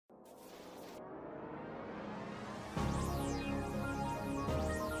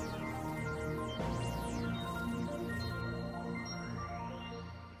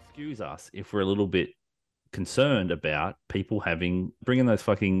excuse us if we're a little bit concerned about people bringing those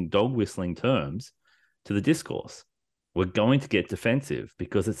fucking dog whistling terms to the discourse. We're going to get defensive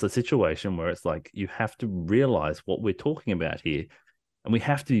because it's a situation where it's like you have to realize what we're talking about here. And we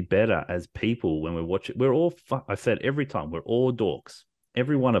have to be better as people when we're watching. We're all, I said every time, we're all dorks.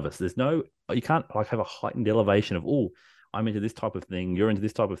 Every one of us. You can't like have a heightened elevation of, oh, I'm into this type of thing. You're into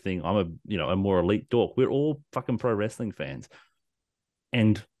this type of thing. I'm a more elite dork. We're all fucking pro wrestling fans.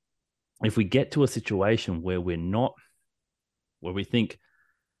 And if we get to a situation where we're not, where we think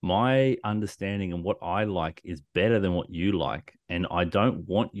my understanding and what I like is better than what you like, and I don't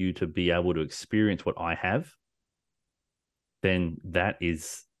want you to be able to experience what I have, then that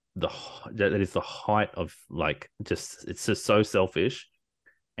is the height of like it's just so selfish,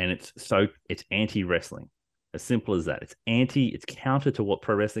 and it's anti-wrestling. As simple as that. It's counter to what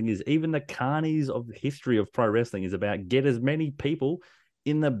pro wrestling is. Even the carnies of the history of pro wrestling is about get as many people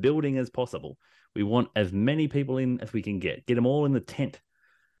in the building as possible. We want as many people in as we can get them all in the tent.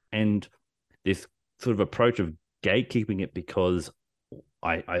 And this sort of approach of gatekeeping it, because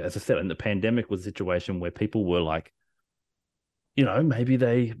as I said, in the pandemic was a situation where people were like, maybe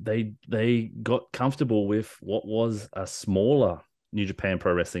they got comfortable with what was a smaller New Japan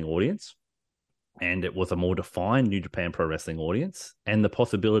Pro Wrestling audience, and it was a more defined New Japan Pro Wrestling audience, and the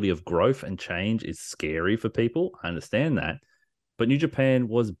possibility of growth and change is scary for people. I understand that. But New Japan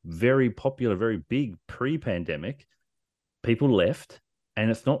was very popular, very big pre-pandemic. People left, and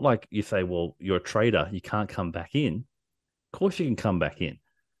it's not like you say, well, you're a trader, you can't come back in. Of course you can come back in.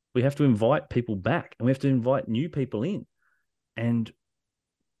 We have to invite people back, and we have to invite new people in. And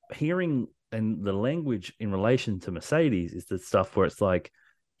hearing and the language in relation to Mercedes is the stuff where it's like,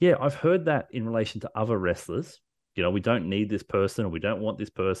 yeah, I've heard that in relation to other wrestlers. We don't need this person, or we don't want this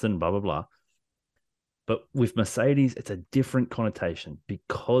person, blah, blah, blah. But with Mercedes, it's a different connotation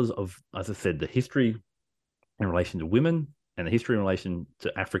because of, as I said, the history in relation to women and the history in relation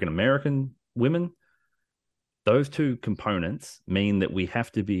to African-American women. Those two components mean that we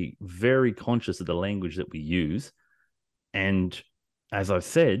have to be very conscious of the language that we use. And as I've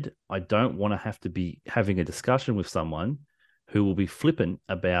said, I don't want to have to be having a discussion with someone who will be flippant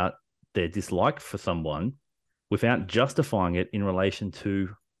about their dislike for someone without justifying it in relation to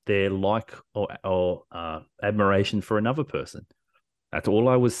their like or admiration for another person. That's all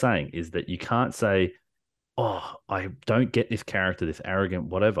I was saying, is that you can't say, oh, I don't get this character, this arrogant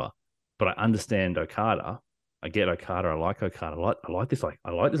whatever, but I understand Okada. I get Okada. I like Okada. I like this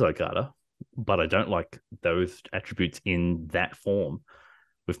Okada, but I don't like those attributes in that form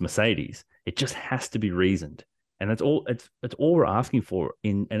with Mercedes. It just has to be reasoned. And that's all we're asking for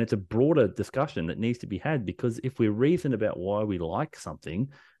and it's a broader discussion that needs to be had, because if we reason about why we like something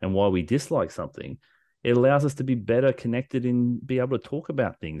and why we dislike something, it allows us to be better connected and be able to talk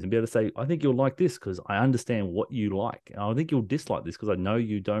about things and be able to say, I think you'll like this because I understand what you like. I think you'll dislike this because I know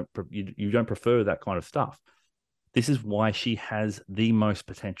you don't prefer that kind of stuff. This is why she has the most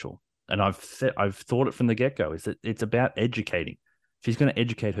potential. And I've thought it from the get-go, is that it's about educating. She's going to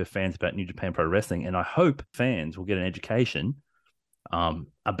educate her fans about New Japan Pro Wrestling, and I hope fans will get an education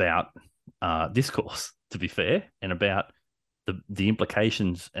about discourse, to be fair, and about the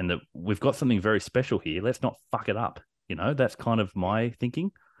implications, and that we've got something very special here. Let's not fuck it up. That's kind of my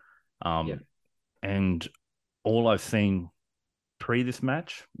thinking. And all I've seen pre this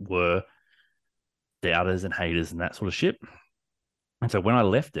match were doubters and haters and that sort of shit. And so when I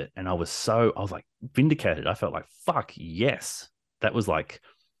left it, and I was like vindicated. I felt like, fuck yes. That was like,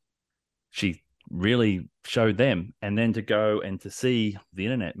 she really showed them. And then to go and to see the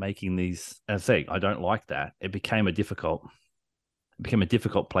internet making these, as I say, I don't like that. It became a difficult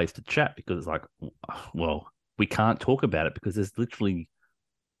place to chat, because it's like, well, we can't talk about it because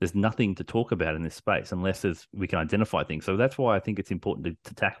there's nothing to talk about in this space unless we can identify things. So that's why I think it's important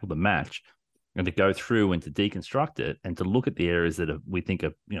to tackle the match and to go through and to deconstruct it and to look at the areas that we think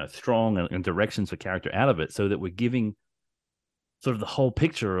are strong and directions for character out of it, so that we're giving sort of the whole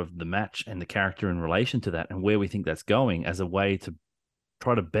picture of the match and the character in relation to that and where we think that's going, as a way to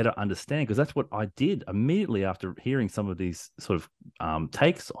try to better understand. Because that's what I did immediately after hearing some of these sort of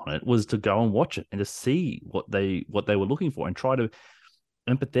takes on it, was to go and watch it and to see what they were looking for and try to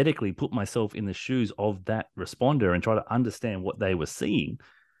empathetically put myself in the shoes of that responder and try to understand what they were seeing,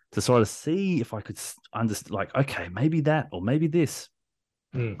 to sort of see if I could understand, like, okay, maybe that or maybe this.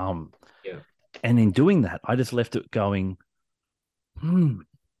 Yeah. And in doing that, I just left it going, I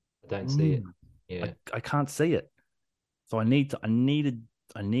don't see it. Yeah. I can't see it. So I need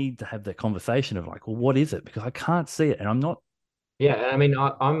to have that conversation of like, well, what is it? Because I can't see it, and I'm not. Yeah, I mean,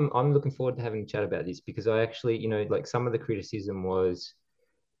 I'm looking forward to having a chat about this, because I actually, like, some of the criticism was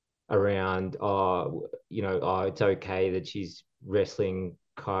around, it's okay that she's wrestling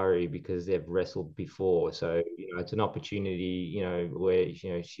Kyrie because they've wrestled before. So, it's an opportunity, where,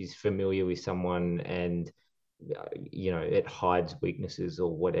 she's familiar with someone, and, it hides weaknesses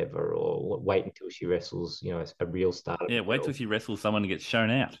or whatever, or wait until she wrestles, a real star. Yeah, wait till she wrestles someone and gets shown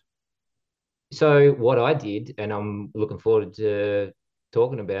out. So what I did, and I'm looking forward to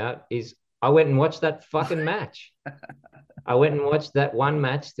talking about, is I went and watched that fucking match. I went and watched that one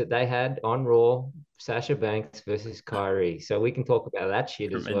match that they had on Raw, Sasha Banks versus Kyrie. So we can talk about that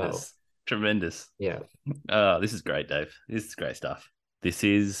shit as well. Tremendous. Yeah. This is great, Dave. This is great stuff. This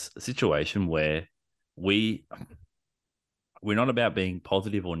is a situation where we're not about being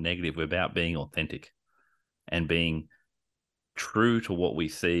positive or negative. We're about being authentic and being true to what we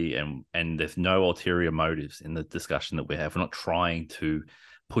see, and there's no ulterior motives in the discussion that we have. We're not trying to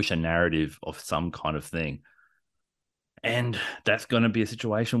push a narrative of some kind of thing. And that's going to be a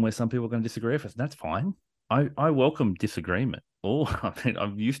situation where some people are going to disagree with us. That's fine. I welcome disagreement. I mean,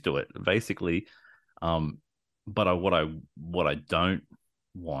 I'm used to it, basically. But what I don't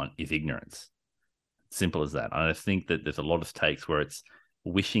want is ignorance. Simple as that. I think that there's a lot of takes where it's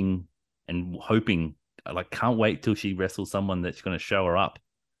wishing and hoping, like, can't wait till she wrestles someone that's going to show her up.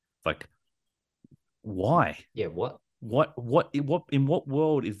 Like, why? Yeah, what? In what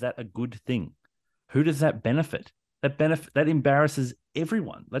world is that a good thing? Who does that benefit? That embarrasses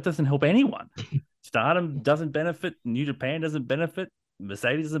everyone. That doesn't help anyone. Stardom doesn't benefit. New Japan doesn't benefit.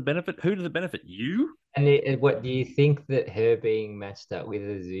 Mercedes doesn't benefit. Who does it benefit? You? And what do you think that her being matched up with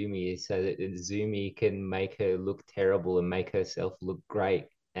Azumi is so that Azumi can make her look terrible and make herself look great?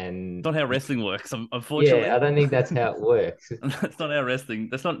 And it's not how wrestling works, unfortunately. Yeah, I don't think that's how it works. That's not how wrestling.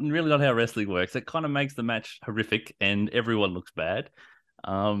 That's not really not how wrestling works. It kind of makes the match horrific, and everyone looks bad.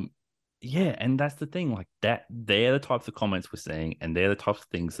 Yeah, and that's the thing. Like that, they're the types of comments we're seeing, and they're the types of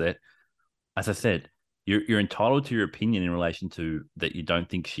things that, as I said, you're entitled to your opinion in relation to that. You don't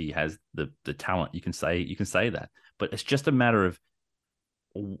think she has the talent. You can say that, but it's just a matter of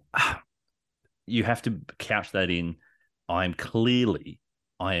you have to couch that in. I am clearly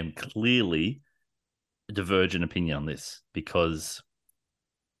divergent opinion on this, because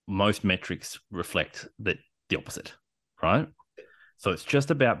most metrics reflect that the opposite, right? So it's just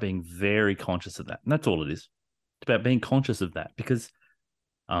about being very conscious of that. And that's all it is. It's about being conscious of that, because,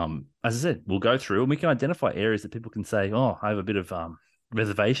 as I said, we'll go through and we can identify areas that people can say, oh, I have a bit of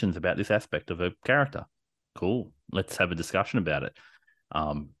reservations about this aspect of a character. Cool. Let's have a discussion about it.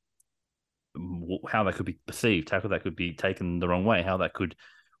 How that could be perceived, how that could be taken the wrong way, how that could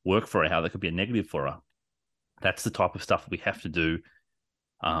work for her, how that could be a negative for her. That's the type of stuff we have to do.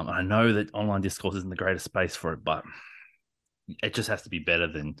 And I know that online discourse isn't the greatest space for it, but it just has to be better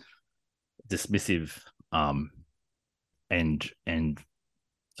than dismissive and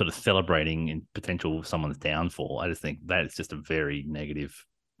sort of celebrating in potential someone's downfall. I just think that it's just a very negative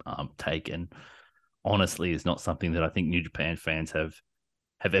take, and honestly is not something that I think New Japan fans have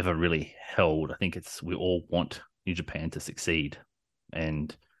ever really held. I think we all want New Japan to succeed,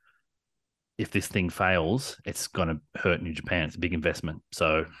 and if this thing fails, it's going to hurt New Japan. It's a big investment,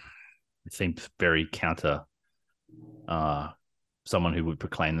 so it seems very counter someone who would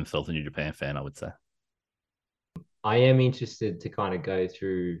proclaim themselves a New Japan fan, I would say. I am interested to kind of go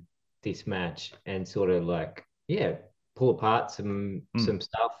through this match and sort of like, pull apart some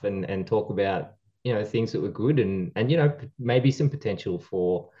stuff and talk about, things that were good and maybe some potential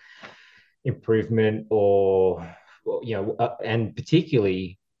for improvement or and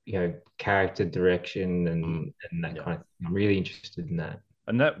particularly, character direction and that kind of thing. I'm really interested in that.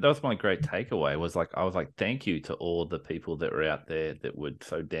 And that was my great takeaway, was like, I was like, thank you to all the people that were out there that were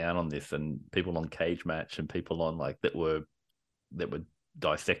so down on this, and people on Cage Match and people on like that were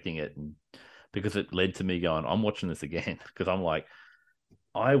dissecting it, and because it led to me going, I'm watching this again, because I'm like,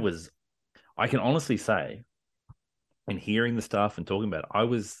 I can honestly say, in hearing the stuff and talking about it, I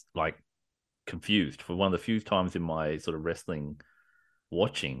was like confused for one of the few times in my sort of wrestling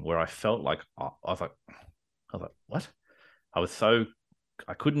watching where I felt like I was like, what?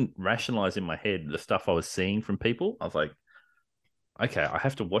 I couldn't rationalize in my head the stuff I was seeing from people. I was like, okay, I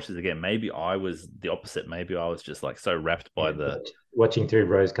have to watch this again. Maybe I was the opposite. Maybe I was just like so wrapped by watching through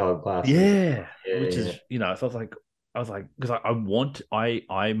rose-colored glasses. Yeah, which is, so I was like, because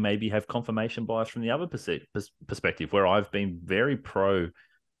I maybe have confirmation bias from the other perspective, where I've been very pro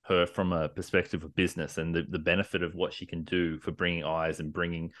her from a perspective of business and the benefit of what she can do for bringing eyes and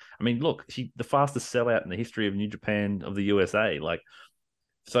bringing. I mean, look, the fastest sellout in the history of New Japan, of the USA. Like,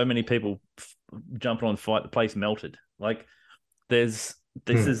 so many people jumping on fight, the place melted. Like, these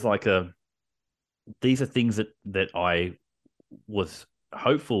are things that I was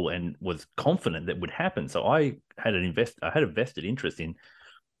hopeful and was confident that would happen. So I had a vested interest in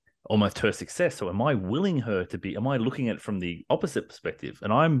almost her success. So am I looking at it from the opposite perspective?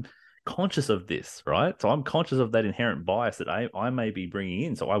 And I'm conscious of this, right? So I'm conscious of that inherent bias that I may be bringing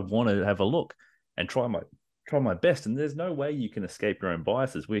in. So I want to have a look and try my best. And there's no way you can escape your own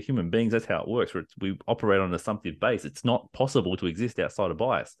biases. We're human beings. That's how it works. We operate on an assumptive base. It's not possible to exist outside of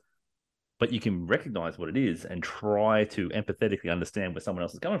bias. But you can recognize what it is and try to empathetically understand where someone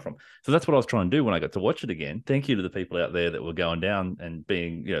else is coming from. So that's what I was trying to do when I got to watch it again. Thank you to the people out there that were going down and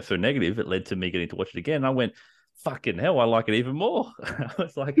being, so negative. It led to me getting to watch it again. And I went, fucking hell, I like it even more. I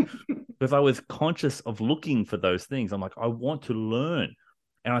was like, because I was conscious of looking for those things. I'm like, I want to learn.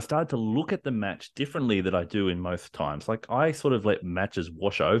 And I started to look at the match differently than I do in most times. Like I sort of let matches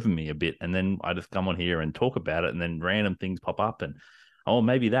wash over me a bit. And then I just come on here and talk about it. And then random things pop up and, oh,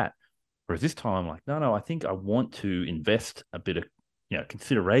 maybe that. Whereas this time I'm like, no, I think I want to invest a bit of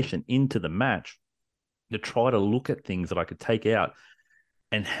consideration into the match to try to look at things that I could take out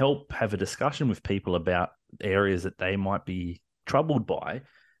and help have a discussion with people about areas that they might be troubled by.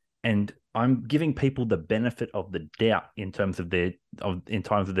 And I'm giving people the benefit of the doubt in terms of their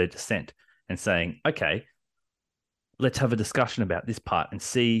dissent and saying, okay, let's have a discussion about this part and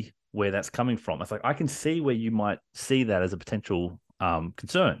see where that's coming from. It's like, I can see where you might see that as a potential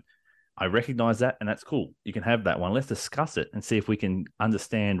concern. I recognize that, and that's cool. You can have that one. Let's discuss it and see if we can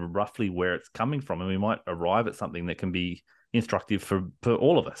understand roughly where it's coming from, and we might arrive at something that can be instructive for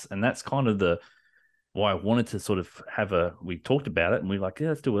all of us. And that's kind of why I wanted to sort of we talked about it, and we're like,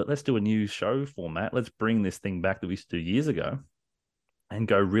 yeah, let's do a new show format. Let's bring this thing back that we used to do years ago and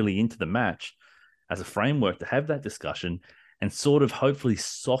go really into the match as a framework to have that discussion and sort of hopefully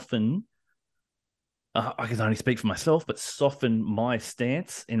soften I can only speak for myself, but soften my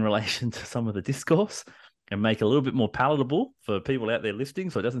stance in relation to some of the discourse and make it a little bit more palatable for people out there listening.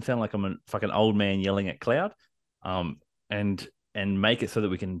 So it doesn't sound like I'm a fucking old man yelling at cloud, and make it so that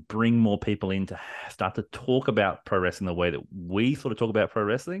we can bring more people in to start to talk about pro wrestling the way that we sort of talk about pro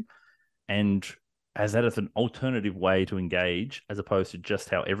wrestling, and as that is an alternative way to engage as opposed to just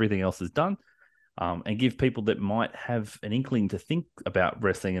how everything else is done. And give people that might have an inkling to think about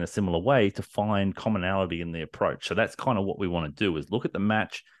wrestling in a similar way to find commonality in the approach. So that's kind of what we want to do, is look at the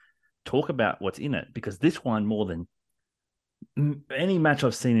match, talk about what's in it, because this one, more than any match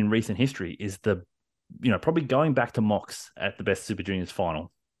I've seen in recent history, is probably going back to Mox at the Best Super Juniors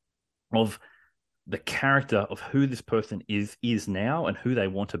final, of the character of who this person is now and who they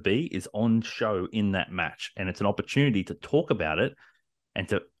want to be is on show in that match. And it's an opportunity to talk about it and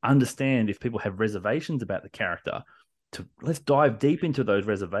to understand if people have reservations about the character, let's dive deep into those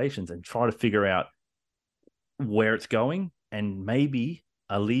reservations and try to figure out where it's going and maybe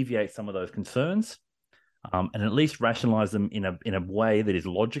alleviate some of those concerns, and at least rationalize them in a way that is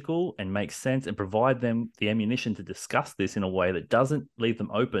logical and makes sense, and provide them the ammunition to discuss this in a way that doesn't leave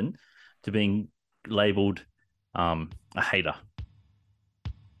them open to being labeled a hater.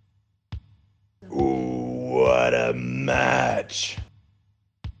 Ooh, what a match.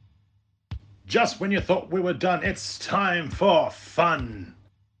 Just when you thought we were done, it's time for fun.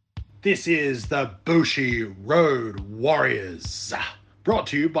 This is the Bushi Road Warriors, brought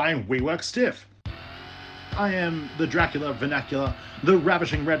to you by WeWork Stiff. I am the Dracula Vernacular, the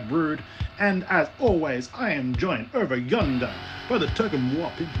Ravishing Red Brood, and as always, I am joined over yonder by the token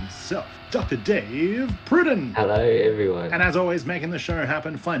warping himself, Dr. Dave Pruden. Hello, everyone. And as always, making the show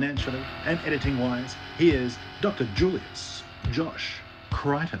happen financially and editing-wise, he is Dr. Julius Josh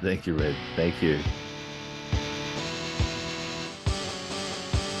Crichton. Thank you, Red. Thank you.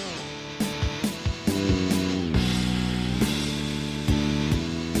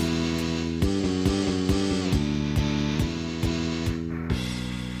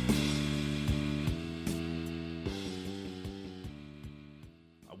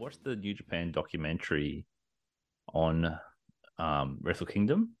 I watched the New Japan documentary on Wrestle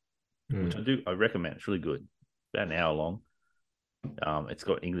Kingdom, which I recommend. It's really good. About an hour long. It's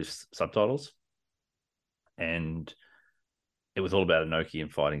got English subtitles, and it was all about Inoki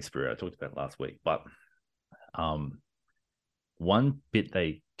and fighting spirit. I talked about it last week, but one bit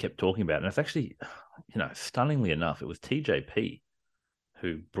they kept talking about, and it's actually, stunningly enough, it was TJP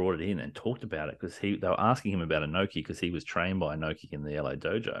who brought it in and talked about it, because they were asking him about Inoki because he was trained by Inoki in the LA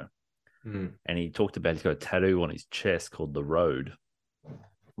dojo, and he talked about he's got a tattoo on his chest called The Road,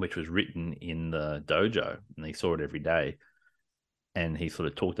 which was written in the dojo, and he saw it every day. And he sort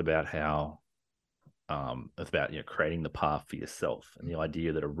of talked about how it's about creating the path for yourself, and the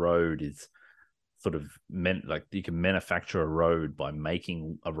idea that a road is sort of meant like you can manufacture a road by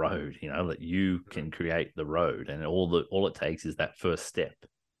making a road, that you can create the road, and all it takes is that first step,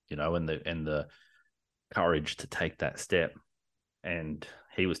 and the courage to take that step. And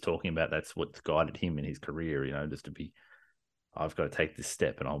he was talking about that's what's guided him in his career, just to be, I've got to take this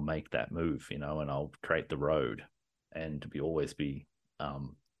step and I'll make that move, and I'll create the road, and to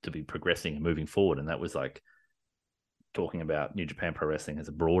be progressing and moving forward. And that was like talking about New Japan Pro Wrestling as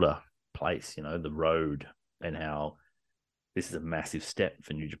a broader place, the road, and how this is a massive step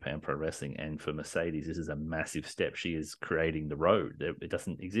for New Japan Pro Wrestling, and for Mercedes this is a massive step. She is creating the road. It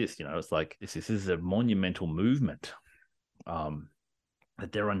doesn't exist, it's like this is a monumental movement,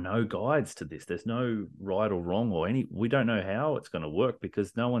 that there are no guides to this. There's no right or wrong we don't know how it's going to work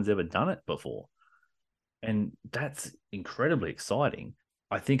because no one's ever done it before, and that's incredibly exciting.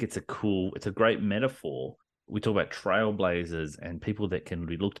 I think it's a great metaphor. We talk about trailblazers and people that can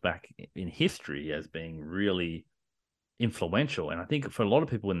be looked back in history as being really influential. And I think for a lot of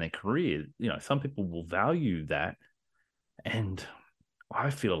people in their career, some people will value that. And I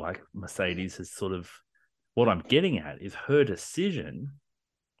feel like Mercedes is sort of, what I'm getting at is her decision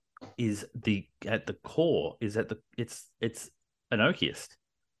is at the core, it's Enochiist.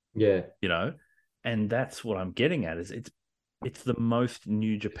 Yeah. And that's what I'm getting at is it's the most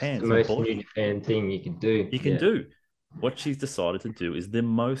New Japan. It's the most New Japan thing you can do. You can do. What she's decided to do is the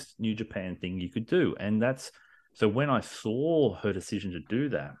most New Japan thing you could do. And so when I saw her decision to do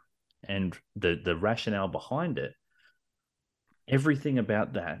that and the rationale behind it, everything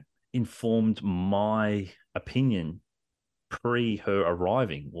about that informed my opinion pre her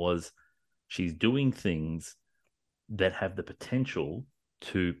arriving. Was she's doing things that have the potential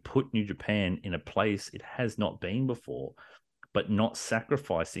to put New Japan in a place it has not been before, but not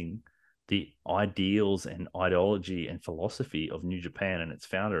sacrificing the ideals and ideology and philosophy of New Japan and its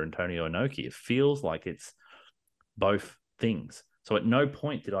founder, Antonio Inoki. It feels like it's both things. So at no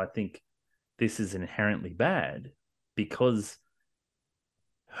point did I think this is inherently bad, because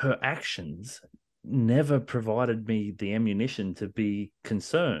her actions never provided me the ammunition to be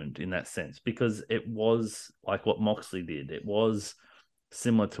concerned in that sense, because it was like what Moxley did. It was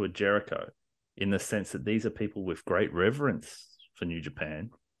similar to a Jericho in the sense that these are people with great reverence for New Japan.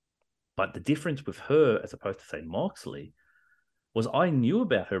 But the difference with her, as opposed to, say, Moxley, was I knew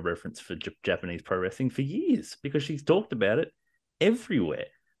about her reference for Japanese pro wrestling for years, because she's talked about it everywhere.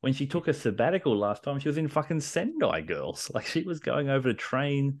 When she took a sabbatical last time, she was in fucking Sendai Girls. Like, she was going over to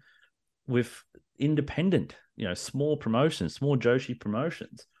train with independent, small promotions, small Joshi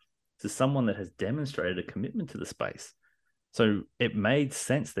promotions, to someone that has demonstrated a commitment to the space. So it made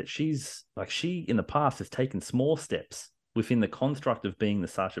sense that she in the past has taken small steps within the construct of being the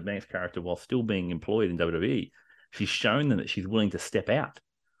Sasha Banks character while still being employed in WWE. She's shown them that she's willing to step out.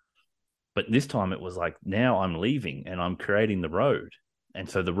 But this time it was like, now I'm leaving and I'm creating the road. And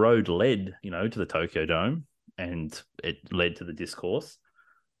so the road led, to the Tokyo Dome, and it led to the discourse.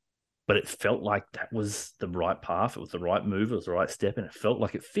 But it felt like that was the right path. It was the right move. It was the right step. And it felt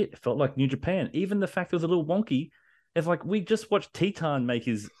like it fit. It felt like New Japan. Even the fact it was a little wonky. It's like, we just watched Teton make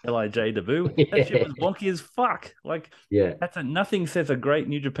his LIJ debut. That shit was wonky as fuck. Like, yeah, nothing says a great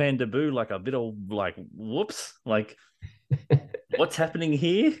New Japan debut like a bit of like, whoops, like, what's happening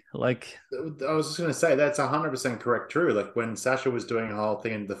here? Like, I was just going to say, that's 100% correct. True. Like, when Sasha was doing a whole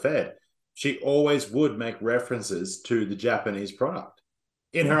thing in the Fed, she always would make references to the Japanese product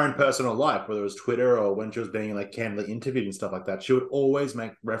in her own personal life, whether it was Twitter or when she was being like candidly interviewed and stuff like that. She would always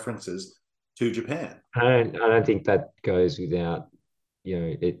make references to Japan. I don't think that goes without,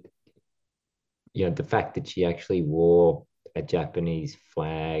 the fact that she actually wore a Japanese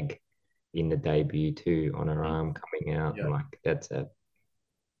flag in the debut too on her arm coming out. Yeah. Like, that's a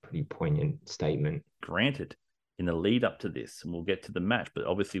pretty poignant statement. Granted, in the lead up to this, and we'll get to the match, but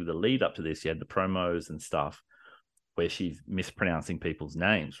obviously with the lead up to this, you had the promos and stuff where she's mispronouncing people's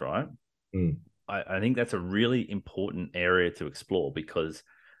names, right? I think that's a really important area to explore, because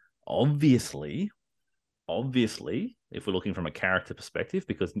obviously, if we're looking from a character perspective,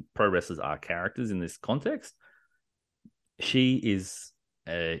 because pro wrestlers are characters in this context, she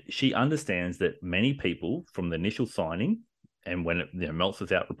understands that many people from the initial signing and when Meltz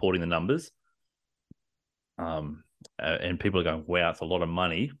was out reporting the numbers, and people are going, wow, it's a lot of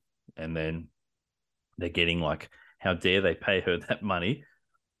money. And then they're getting like, how dare they pay her that money?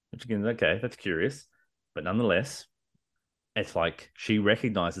 Which again, okay, that's curious. But nonetheless, it's like she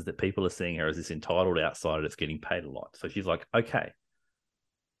recognizes that people are seeing her as this entitled outsider that's getting paid a lot. So she's like, okay,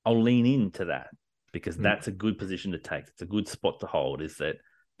 I'll lean into that, because that's a good position to take. It's a good spot to hold, is that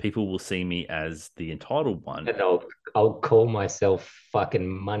people will see me as the entitled one. And I'll call myself fucking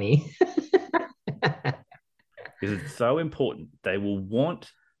money. Because it's so important. They will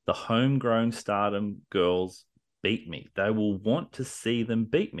want the homegrown Stardom girls beat me. They will want to see them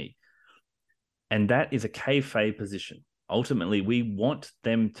beat me. And that is a kayfabe position. Ultimately, we want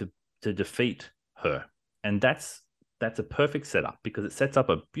them to defeat her. And that's a perfect setup because it sets up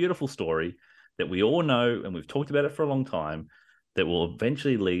a beautiful story that we all know, and we've talked about it for a long time, that will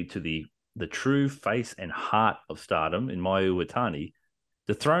eventually lead to the true face and heart of Stardom in Mayu Iwatani,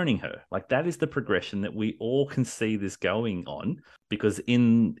 dethroning her. Like, that is the progression that we all can see this going on, because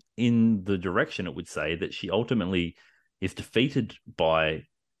in the direction it would say that she ultimately is defeated by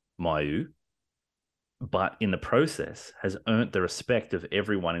Mayu, but in the process has earned the respect of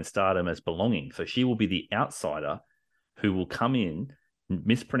everyone in Stardom as belonging. So she will be the outsider who will come in,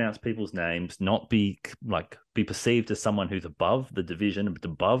 mispronounce people's names, not be perceived as someone who's above the division,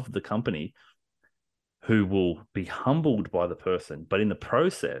 above the company, who will be humbled by the person, but in the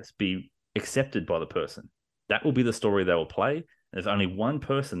process be accepted by the person. That will be the story they will play. There's only one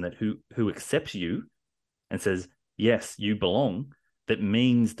person that who accepts you and says, yes, you belong. That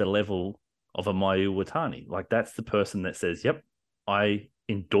means the level of a Mayu Iwatani. Like, that's the person that says, yep, I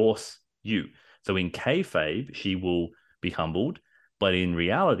endorse you. So in kayfabe, she will be humbled, but in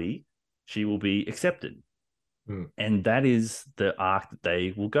reality, she will be accepted. And that is the arc that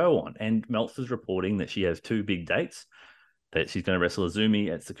they will go on. And Meltzer's reporting that she has 2 big dates, that she's going to wrestle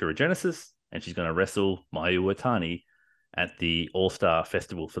Azumi at Sakura Genesis, and she's going to wrestle Mayu Iwatani at the All-Star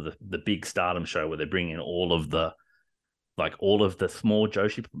Festival for the big Stardom show, where they bring in all of the small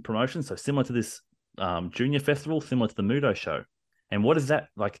Joshi promotions. So similar to this junior festival, similar to the Mudo show. And what is that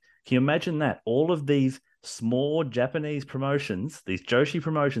like? Can you imagine that? All of these small Japanese promotions, these Joshi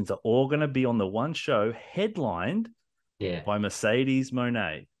promotions, are all going to be on the one show, headlined by Mercedes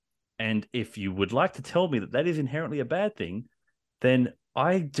Moné. And if you would like to tell me that that is inherently a bad thing, then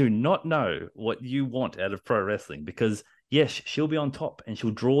I do not know what you want out of pro wrestling. Because yes, she'll be on top and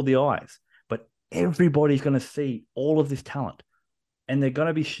she'll draw the eyes, but everybody's going to see all of this talent, and they're going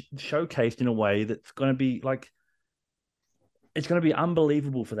to be showcased in a way that's going to be like, it's going to be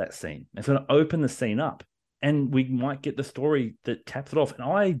unbelievable for that scene. It's going to open the scene up, and we might get the story that caps it off. And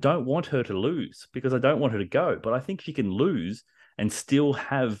I don't want her to lose because I don't want her to go, but I think she can lose and still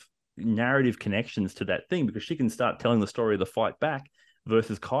have narrative connections to that thing, because she can start telling the story of the fight back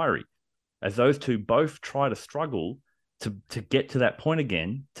versus Kairi, as those two both try to struggle to get to that point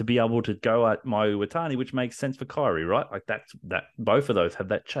again, to be able to go at Mayu Iwatani, which makes sense for Kairi, right? Like, that both of those have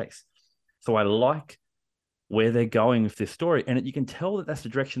that chase. So I like where they're going with this story, and you can tell that that's the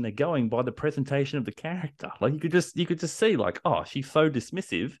direction they're going by the presentation of the character. Like, you could just see, like, oh, she's so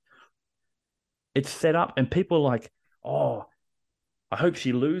dismissive. It's set up, and people are like, oh, I hope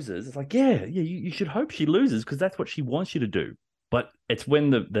she loses. It's like, yeah, you should hope she loses, because that's what she wants you to do. But it's when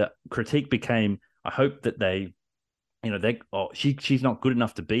the critique became, I hope that she's not good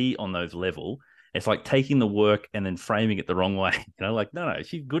enough to be on those level. It's like taking the work and then framing it the wrong way. Like, no,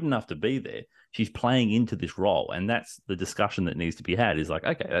 she's good enough to be there. She's playing into this role. And that's the discussion that needs to be had, is like,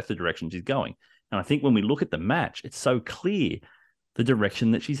 okay, that's the direction she's going. And I think when we look at the match, it's so clear the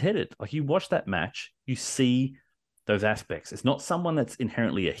direction that she's headed. Like, you watch that match, you see those aspects. It's not someone that's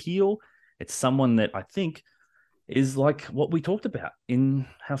inherently a heel. It's someone that I think is like what we talked about in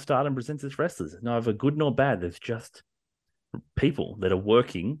how Stardom presents its wrestlers. Neither good nor bad. There's just people that are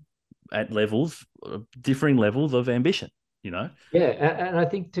working at differing levels of ambition, Yeah, and I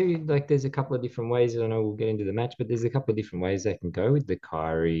think too, like, there's a couple of different ways. I know we'll get into the match, but there's a couple of different ways they can go with the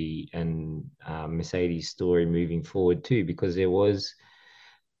Kairi and Mercedes story moving forward too, because there was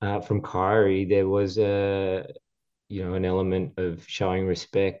from Kairi, there was an element of showing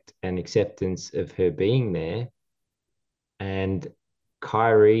respect and acceptance of her being there, and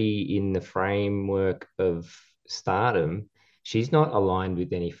Kairi, in the framework of Stardom, she's not aligned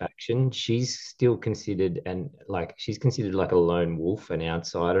with any faction. She's still considered like a lone wolf, an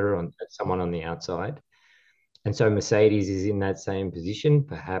outsider, someone on the outside. And so Mercedes is in that same position.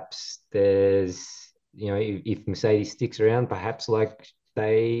 Perhaps there's, if Mercedes sticks around, perhaps like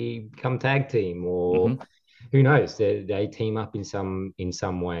they become tag team, or who knows, they team up in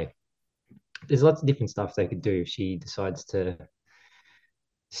some way. There's lots of different stuff they could do if she decides to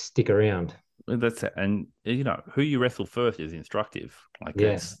stick around. That's it. And who you wrestle first is instructive. Like,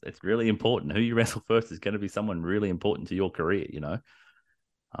 it's really important. Who you wrestle first is going to be someone really important to your career,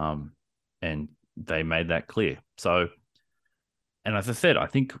 and they made that clear. So, and as I said, I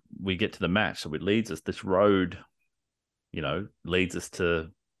think we get to the match, so it leads us, this road, leads us to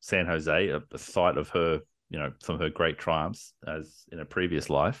San Jose, a site of her, some of her great triumphs as in a previous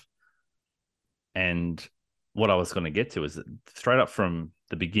life. And what I was going to get to is that straight up from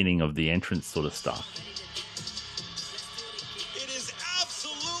the beginning of the entrance sort of stuff. It is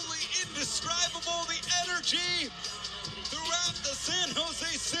absolutely indescribable, the energy throughout the San Jose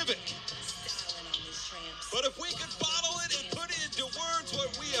Civic. But if we could bottle it and put it into words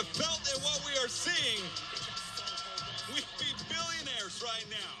what we have felt and what we are seeing, we'd be billionaires right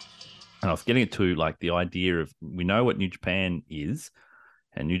now. And I was getting it to like the idea of, we know what New Japan is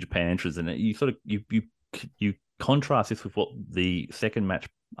and New Japan entries, and you sort of you contrast this with what the second match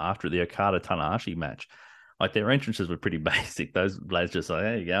after the Okada Tanahashi match, like their entrances were pretty basic. Those lads just like,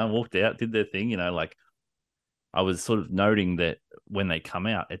 there you go, walked out, did their thing, like I was sort of noting that when they come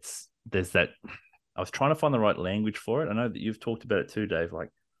out, there's that, I was trying to find the right language for it. I know that you've talked about it too, Dave, like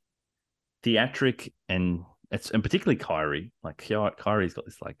theatric and particularly Kyrie, like Kyrie's got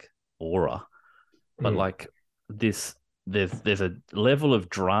this like aura, but like this, there's a level of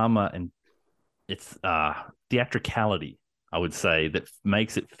drama and it's theatricality, I would say, that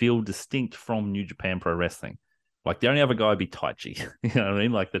makes it feel distinct from New Japan Pro Wrestling. Like the only other guy would be Taichi, you know what I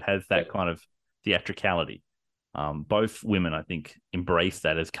mean? Like that has that kind of theatricality. Both women, I think, embrace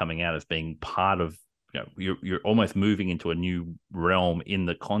that as coming out as being part of, you're almost moving into a new realm in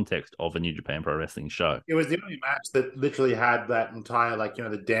the context of a New Japan Pro Wrestling show. It was the only match that literally had that entire, like,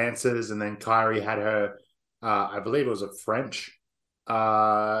 the dancers, and then Kyrie had her, I believe it was a French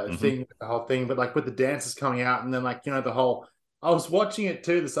thing, the whole thing, but like with the dancers coming out, and then like, the whole, I was watching it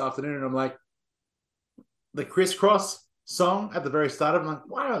too this afternoon, and I'm like, the Crisscross song at the very start of it, I'm like,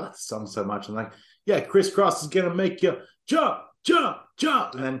 why do I like this song so much? I'm like, yeah, Crisscross is gonna make you jump, jump,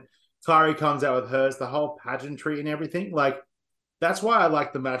 jump, and then Kyrie comes out with hers, the whole pageantry and everything. Like, that's why I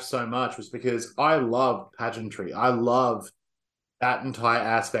liked the match so much, was because I love pageantry. I love that entire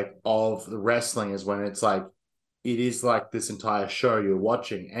aspect of the wrestling, is when it's like, it is like this entire show you're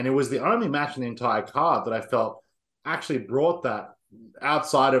watching. And it was the only match in the entire card that I felt actually brought that,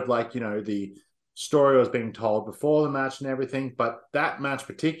 outside of like, the story was being told before the match and everything. But that match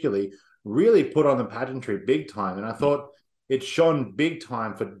particularly really put on the pageantry big time. And I thought it shone big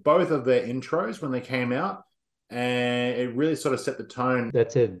time for both of their intros when they came out. And it really sort of set the tone.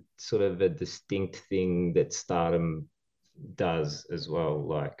 That's a sort of a distinct thing that Stardom does as well.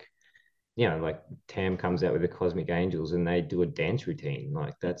 Like, like Tam comes out with the Cosmic Angels and they do a dance routine.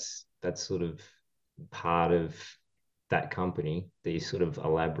 Like that's sort of part of that company, these sort of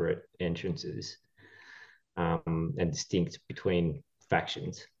elaborate entrances, and distinct between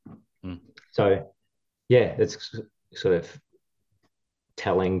factions. So yeah, that's sort of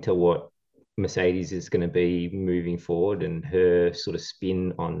telling to what Mercedes is going to be moving forward, and her sort of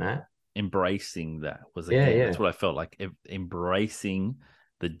spin on that. Embracing that was that's what I felt like, embracing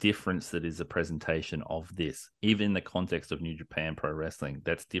the difference that is a presentation of this, even in the context of New Japan Pro Wrestling.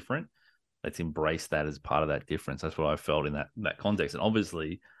 That's different. Let's embrace that as part of that difference. That's what I felt in that context. And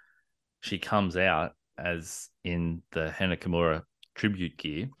obviously, she comes out as in the Hana Kimura tribute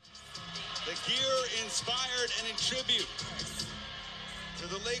gear. The gear inspired and in tribute to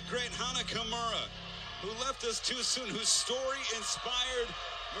the late, great Hana Kimura, who left us too soon, whose story inspired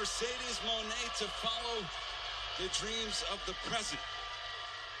Mercedes Moné to follow the dreams of the present.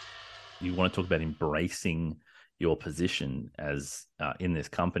 You want to talk about embracing your position as in this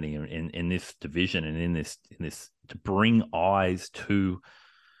company, in this division, and in this to bring eyes to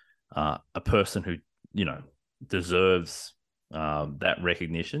a person who deserves that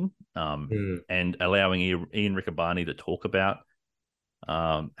recognition, and allowing Ian Riccaboni to talk about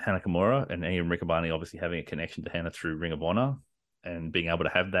Hana Kimura, and Ian Riccaboni obviously having a connection to Hana through Ring of Honor, and being able to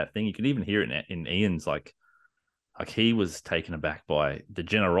have that thing. You could even hear it in Ian's like he was taken aback by the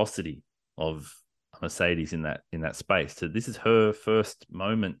generosity of Mercedes in that space. So this is her first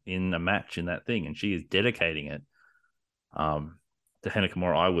moment in a match in that thing, and she is dedicating it to Hana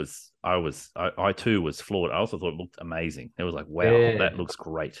Kimura. I too was floored. I also thought it looked amazing. It was like, wow, that looks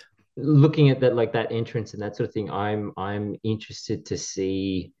great. Looking at that, like that entrance and that sort of thing, I'm interested to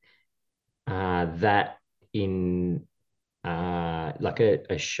see that in like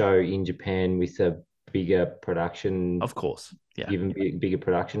a show in Japan with a bigger production, of course, even bigger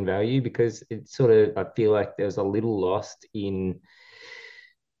production value, because it's sort of, I feel like there's a little lost in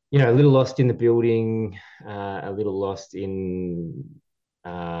the building, a little lost in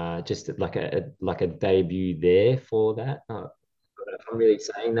just like a debut there for that. I don't know if I'm really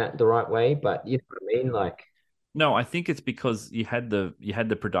saying that the right way, but you know what I mean, like. No, I think it's because you had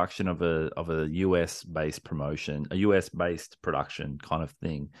the production of a US based promotion, a US based production kind of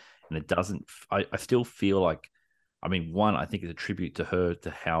thing, and it doesn't. I still feel like, I mean, one, I think it's a tribute to her, to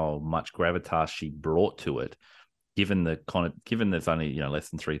how much gravitas she brought to it, given there's only less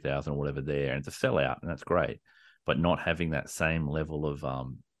than 3,000 or whatever there, and it's a sellout, and that's great. but not having that same level of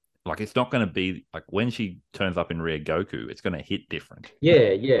like it's not going to be like when she turns up in Ryogoku, it's going to hit different.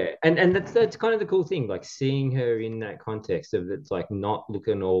 Yeah. And that's kind of the cool thing, like seeing her in that context of it's like not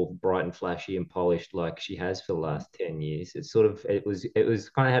looking all bright and flashy and polished like she has for the last 10 years. It's sort of it was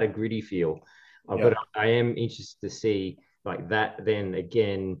kind of had a gritty feel. But I am interested to see like that then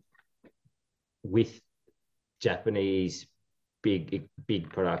again with Japanese big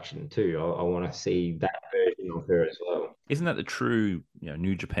production too. I want to see that version of her as well. Isn't that the true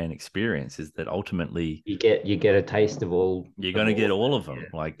New Japan experience? Is that ultimately you get a taste of all? You're going to get all of them,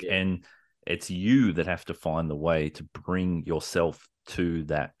 and it's you that have to find the way to bring yourself to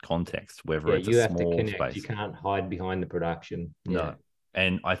that context. Whether it's a small space, you can't hide behind the production. No,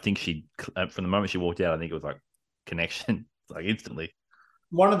 and I think she, from the moment she walked out, I think it was like connection, like instantly.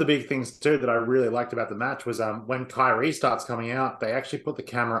 One of the big things too that I really liked about the match was when Kairi starts coming out, they actually put the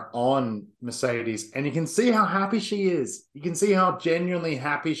camera on Mercedes, and you can see how happy she is. You can see how genuinely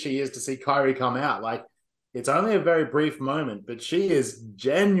happy she is to see Kairi come out. Like, it's only a very brief moment, but she is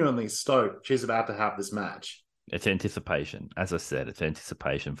genuinely stoked she's about to have this match. It's anticipation, as I said. It's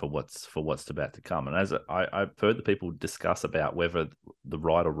anticipation for what's about to come. And as I've heard the people discuss about whether the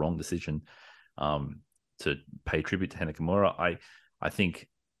right or wrong decision to pay tribute to Hana Kimura, I think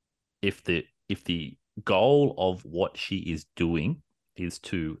if the goal of what she is doing is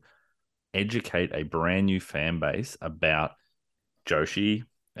to educate a brand new fan base about Joshi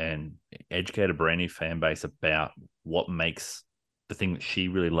and educate a brand new fan base about what makes the thing that she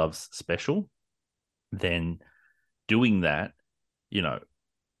really loves special, then doing that,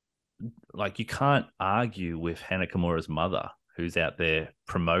 like you can't argue with Hana Kimura's mother, who's out there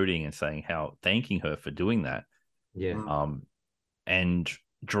promoting and saying thanking her for doing that. Yeah. And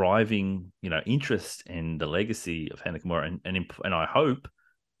driving, interest in the legacy of Hana Kimura, and I hope,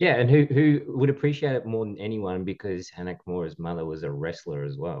 and who would appreciate it more than anyone because Hana Kimura's mother was a wrestler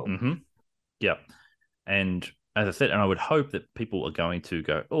as well. Mm-hmm. Yeah, and as I said, and I would hope that people are going to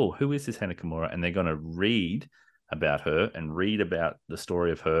go, oh, who is this Hana Kimura, and they're going to read about her and read about the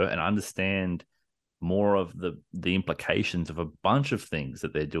story of her and understand more of the implications of a bunch of things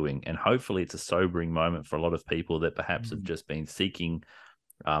that they're doing. And hopefully it's a sobering moment for a lot of people that perhaps have just been seeking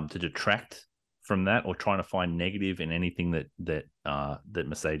to detract from that or trying to find negative in anything that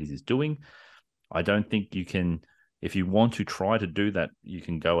Mercedes is doing. I don't think you can, if you want to try to do that, you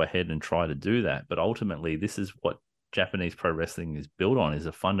can go ahead and try to do that. But ultimately, this is what Japanese pro wrestling is built on, is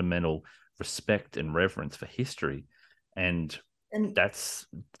a fundamental respect and reverence for history. And that's,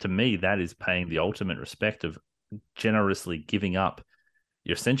 to me, that is paying the ultimate respect of generously giving up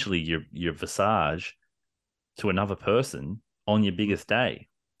essentially your visage to another person on your biggest day.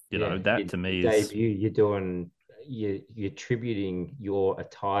 That to me is debut. You're tributing your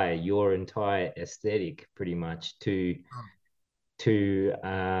attire, your entire aesthetic, pretty much to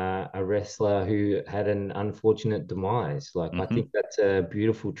a wrestler who had an unfortunate demise. Like, I think that's a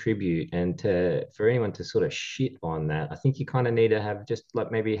beautiful tribute, and for anyone to sort of shit on that, I think you kind of need to have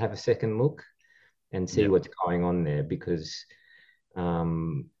maybe have a second look and see what's going on there, because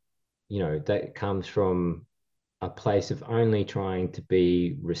that comes from a place of only trying to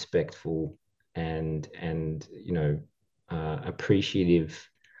be respectful and appreciative,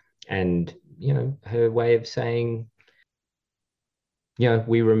 and her way of saying,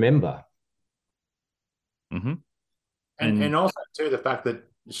 we remember. Mm-hmm. And also too the fact that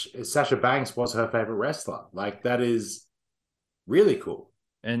Sasha Banks was her favorite wrestler, like that is really cool.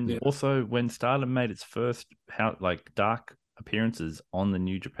 And also when Stardom made its first dark appearances on the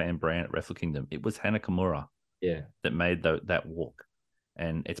New Japan brand at Wrestle Kingdom, it was Hana Kimura that made that walk.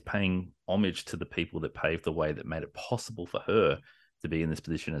 And it's paying homage to the people that paved the way, that made it possible for her to be in this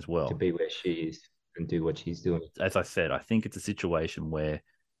position as well. To be where she is and do what she's doing. As I said, I think it's a situation where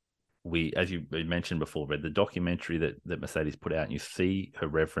as you mentioned before, read the documentary that Mercedes put out, and you see her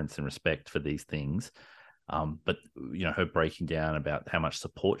reverence and respect for these things. But her breaking down about how much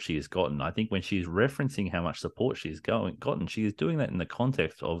support she has gotten. I think when she's referencing how much support she's gotten, she is doing that in the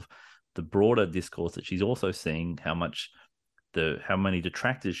context of the broader discourse that she's also seeing how many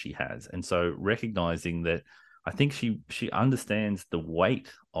detractors she has. And so recognizing that, I think she understands the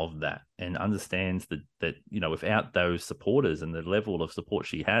weight of that, and understands that without those supporters and the level of support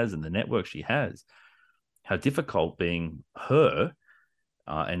she has and the network she has, how difficult being her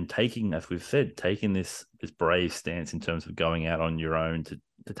and taking, as we've said, taking this brave stance in terms of going out on your own to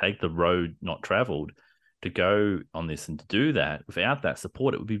take the road not traveled, to go on this and to do that without that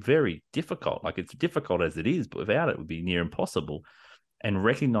support, it would be very difficult. Like, it's difficult as it is, but without it would be near impossible. And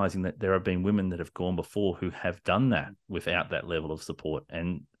recognizing that there have been women that have gone before who have done that without that level of support.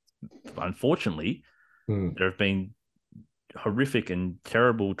 And unfortunately, There have been horrific and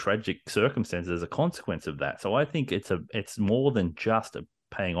terrible, tragic circumstances as a consequence of that. So I think it's more than just a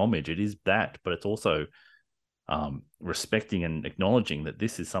paying homage. It is that, but it's also respecting and acknowledging that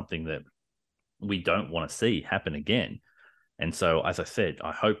this is something that we don't want to see happen again. And so, as I said,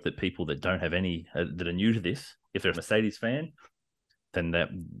 I hope that people that don't have any that are new to this, if they're a Mercedes fan, then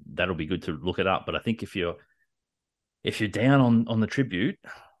that'll be good to look it up. But I think if you're down on the tribute,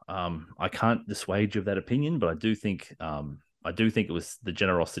 I can't dissuade you of that opinion. But I do think it was the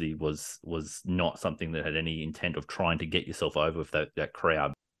generosity was not something that had any intent of trying to get yourself over with that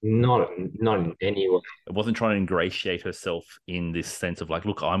crowd. Not in any way. It wasn't trying to ingratiate herself in this sense of like,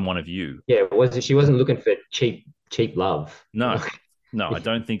 look, I'm one of you. Yeah, she wasn't looking for cheap love. No, I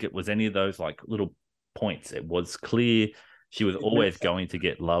don't think it was any of those like little points. It was clear she was always going to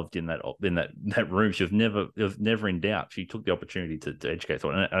get loved in that room. It was never in doubt. She took the opportunity to educate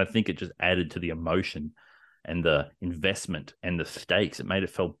someone, and I think it just added to the emotion and the investment and the stakes. It made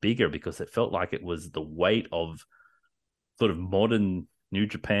it feel bigger because it felt like it was the weight of sort of modern New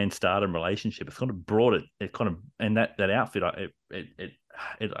Japan Stardom relationship. It kind of brought it. It kind of, and that outfit,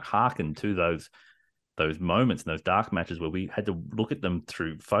 it harkened to those moments and those dark matches where we had to look at them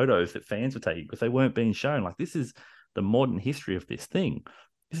through photos that fans were taking because they weren't being shown. Like, this is the modern history of this thing.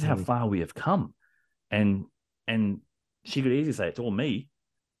 This is how far we have come. And she could easily say it's all me.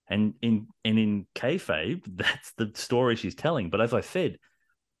 And in kayfabe, that's the story she's telling. But as I said,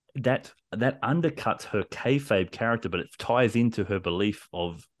 that undercuts her kayfabe character, but it ties into her belief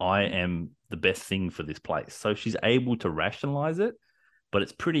of I am the best thing for this place. So she's able to rationalize it, but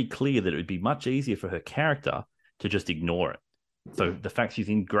it's pretty clear that it would be much easier for her character to just ignore it. So the fact she's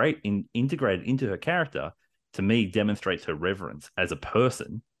integrated into her character, to me, demonstrates her reverence as a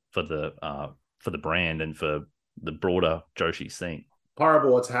person for the brand and for the broader Joshi scene.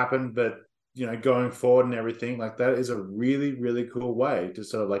 Horrible what's happened, but going forward and everything, like, that is a really, really cool way to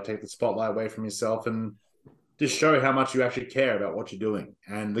sort of like take the spotlight away from yourself and just show how much you actually care about what you're doing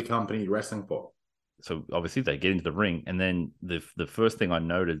and the company you're wrestling for. So obviously they get into the ring, and then the first thing I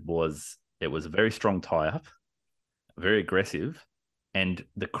noted was it was a very strong tie-up, very aggressive, and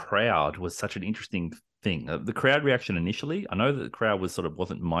the crowd was such an interesting thing. The crowd reaction initially, I know that the crowd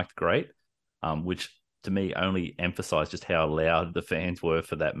wasn't mic'd great, which to me only emphasized just how loud the fans were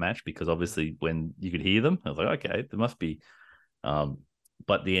for that match, because obviously when you could hear them, I was like, okay, there must be.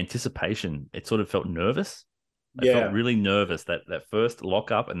 But the anticipation, it sort of felt nervous. I felt really nervous that first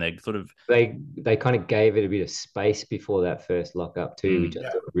lock up, and they kind of gave it a bit of space before that first lock up too, which I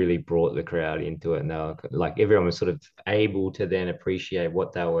thought really brought the crowd into it. And they were like, everyone was sort of able to then appreciate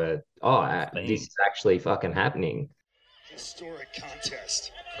what they were. This is actually fucking happening. Historic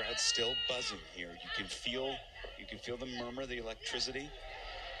contest. Crowd still buzzing here. You can feel the murmur, the electricity.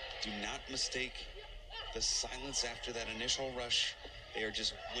 Do not mistake the silence after that initial rush. They are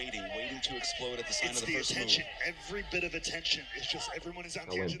just waiting to explode at the sign of the first attention. Move. Every bit of attention. It's just everyone is on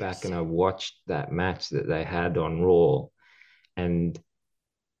the edge. I went back and I watched that match that they had on Raw, and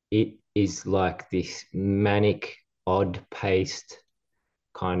it is like this manic, odd-paced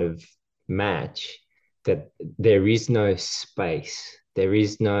kind of match that there is no space. There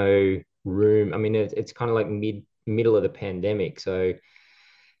is no room. I mean, it's kind of like middle of the pandemic, so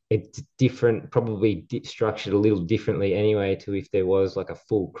it's different, probably structured a little differently anyway to if there was like a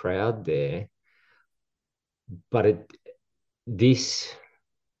full crowd there. But it's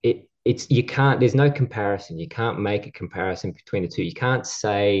you can't, there's no comparison. You can't make a comparison between the two. You can't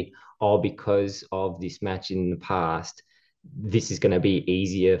say, because of this match in the past, this is going to be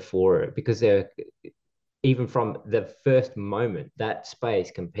easier for it, because even from the first moment, that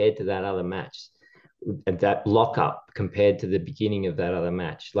space compared to that other match, and that lockup compared to the beginning of that other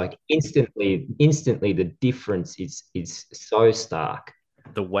match, like instantly the difference is so stark.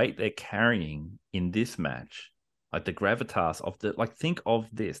 The weight they're carrying in this match, like the gravitas of think of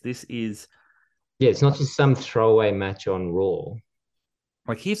this is, it's not just some throwaway match on Raw.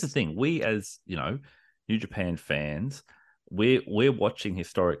 Like, here's the thing, we as New Japan fans, we're watching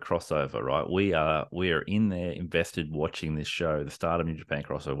historic crossover, right? We are in there invested watching this show, the Stardom New Japan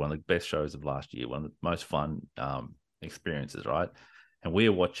crossover, one of the best shows of last year, one of the most fun experiences, right? And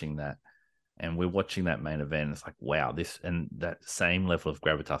we're watching that, and we're watching that main event. It's like, wow, this and that same level of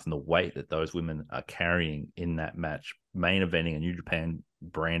gravitas and the weight that those women are carrying in that match, main eventing a New Japan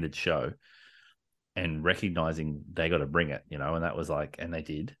branded show, and recognizing they got to bring it, and that was like, and they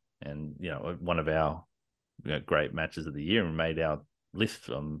did, and one of our great matches of the year, and made our list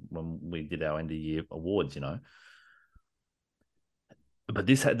when we did our end of year awards. But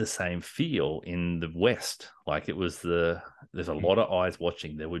this had the same feel in the West. Like it was there's a lot of eyes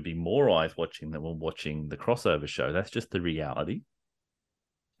watching. There would be more eyes watching than were watching the crossover show. That's just the reality.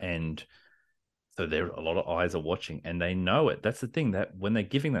 And so there a lot of eyes are watching and they know it. That's the thing, that when they're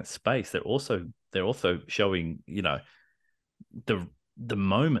giving that space, they're also showing, you know, the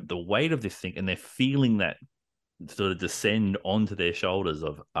moment, the weight of this thing, and they're feeling that sort of descend onto their shoulders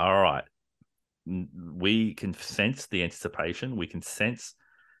of, all right, we can sense the anticipation. We can sense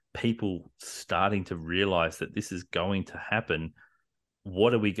people starting to realize that this is going to happen.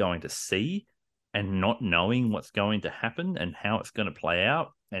 What are we going to see? And not knowing what's going to happen and how it's going to play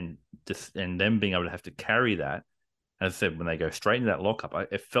out, and them being able to have to carry that. As I said, when they go straight into that lockup,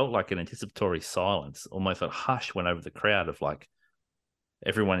 it felt like an anticipatory silence, almost a hush went over the crowd of like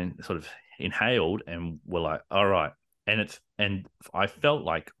everyone sort of inhaled and were like, all right. And I felt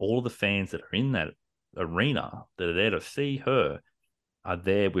like all the fans that are in that arena that are there to see her are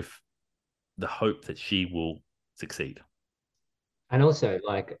there with the hope that she will succeed. And also,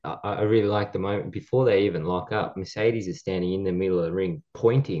 like, I really like the moment before they even lock up. Mercedes is standing in the middle of the ring,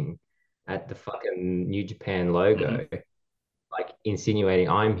 pointing at the fucking New Japan logo, like insinuating,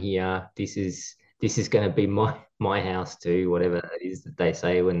 "I'm here. This is going to be my house too." Whatever that is that they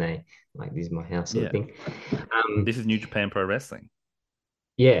say when they like, "This is my house," sort of thing. This is New Japan Pro Wrestling.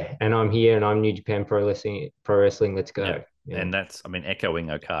 Yeah, and I'm here, and I'm New Japan Pro Wrestling. Let's go. Yeah. Yeah. And that's, I mean, echoing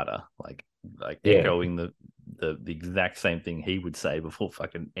Okada, like echoing the exact same thing he would say before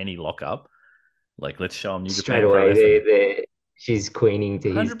fucking any lockup. Like, let's show him New Straight Japan Pro away, Wrestling. She's queening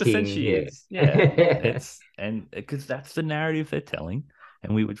to his 100% king. she is. Yeah. And because that's the narrative they're telling,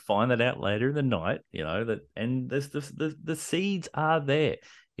 and we would find that out later in the night, you know, that, and there's the seeds are there.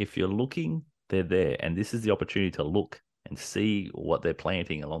 If you're looking, they're there, and this is the opportunity to look and see what they're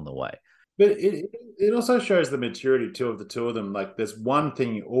planting along the way. But it also shows the maturity too of the two of them. Like, there's one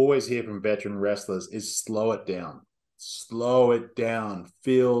thing you always hear from veteran wrestlers is slow it down,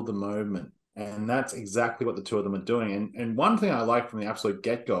 feel the moment. And that's exactly what the two of them are doing. And one thing I liked from the absolute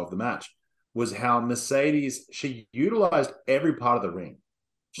get-go of the match was how Mercedes, she utilized every part of the ring.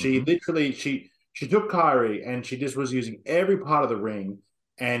 She literally, she took Kairi and she just was using every part of the ring.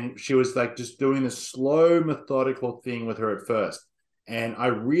 And she was like just doing this slow, methodical thing with her at first. And I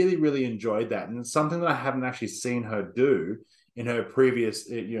really, really enjoyed that. And it's something that I haven't actually seen her do in her previous,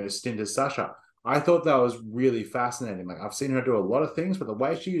 stint as Sasha. I thought that was really fascinating. Like, I've seen her do a lot of things, but the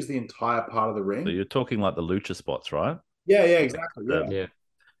way she used the entire part of the ring. So you're talking like the lucha spots, right? Yeah, exactly. Yeah.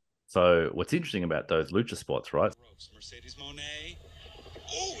 So what's interesting about those lucha spots, right? Mercedes Moné.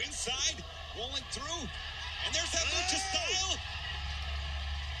 Oh, inside, rolling through. And there's that lucha style.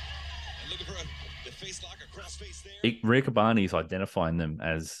 And looking for the face lock, a cross face there. Rhea Kabani's identifying them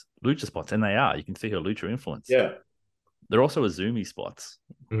as lucha spots, and they are. You can see her lucha influence. Yeah. They're also Azumi spots.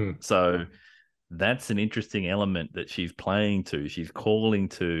 So that's an interesting element that she's playing to. She's calling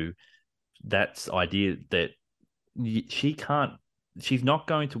to that idea that she's not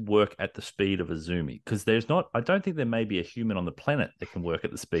going to work at the speed of Azumi, because I don't think there may be a human on the planet that can work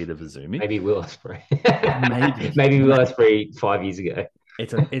at the speed of Azumi. Maybe Will Ospreay. Maybe Will Ospreay 5 years ago.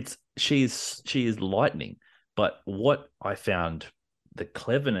 She is lightning. But what I found the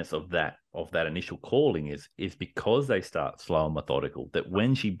cleverness of that initial calling is because they start slow and methodical, that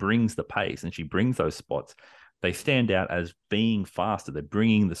when she brings the pace and she brings those spots, they stand out as being faster. They're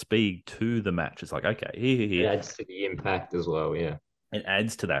bringing the speed to the match. It's like, okay, here. It adds to the impact as well, yeah. It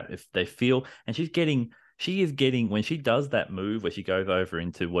adds to that. If they feel, and she is getting, when she does that move where she goes over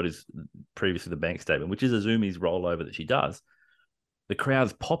into what is previously the bank statement, which is Azumi's rollover that she does, the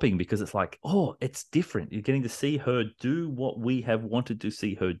crowd's popping because it's like, oh, it's different. You're getting to see her do what we have wanted to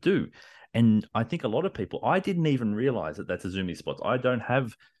see her do. And I think a lot of people, I didn't even realize that that's Azumi spots. I don't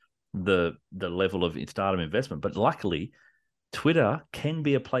have the level of Stardom investment, but luckily Twitter can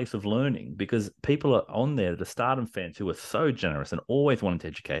be a place of learning, because people are on there, the Stardom fans who are so generous and always wanting to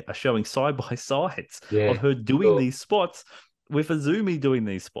educate, are showing side by sides of her doing these spots with Azumi doing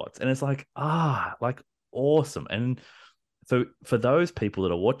these spots. And it's like, awesome. And so for those people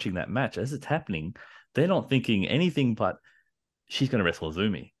that are watching that match as it's happening, they're not thinking anything but she's going to wrestle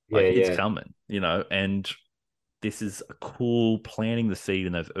Azumi. It's coming, and this is a cool planting the seed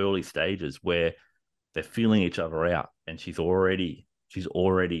in those early stages where they're feeling each other out, and she's already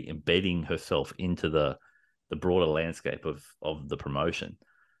embedding herself into the broader landscape of the promotion.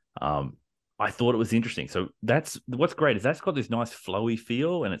 I thought it was interesting. So that's what's great, is that's got this nice flowy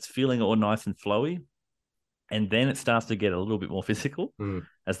feel, and it's feeling all nice and flowy. And then it starts to get a little bit more physical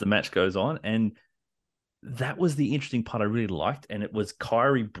as the match goes on. And that was the interesting part I really liked. And it was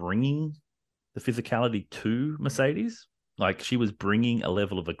Kairi bringing the physicality to Mercedes. Like she was bringing a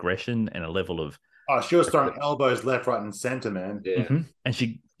level of aggression and a level of she was throwing elbows left, right, and center, man. Yeah. And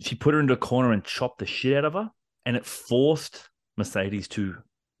she put her into a corner and chopped the shit out of her, and it forced Mercedes to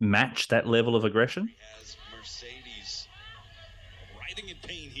match that level of aggression. Has Mercedes writhing in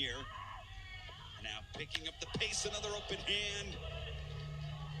pain here. Now picking up the pace, another open hand.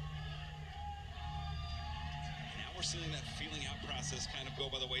 Now we're seeing that feeling out process kind of go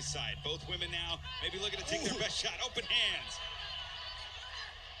by the wayside. Both women now maybe looking to take their best shot. Open hands.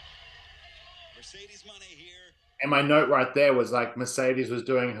 Mercedes money here. And my note right there was like Mercedes was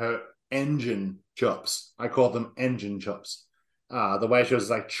doing her engine chops. I call them engine chops. The way she was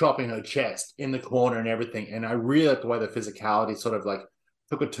like chopping her chest in the corner and everything. And I really like the way the physicality sort of like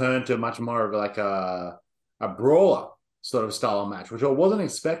took a turn to much more of like a brawler sort of style of match, which I wasn't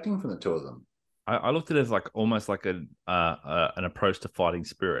expecting from the two of them. I looked at it as like almost like an approach to fighting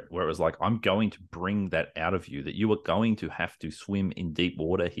spirit, where it was like, I'm going to bring that out of you, that you are going to have to swim in deep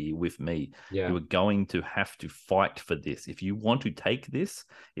water here with me. Yeah. You are going to have to fight for this. If you want to take this,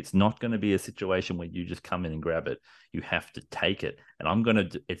 it's not going to be a situation where you just come in and grab it. You have to take it. And I'm going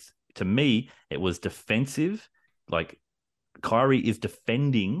to, to me, it was defensive. Like Kairi is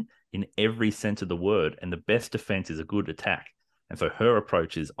defending in every sense of the word. And the best defense is a good attack. And so her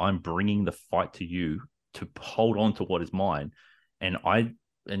approach is, I'm bringing the fight to you to hold on to what is mine. And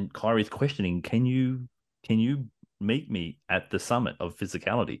Kairi's questioning, can you meet me at the summit of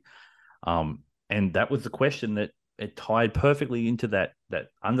physicality? And that was the question that it tied perfectly into that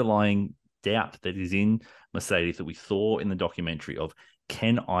underlying doubt that is in Mercedes that we saw in the documentary of,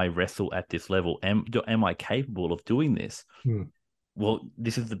 can I wrestle at this level? Am I capable of doing this? Well,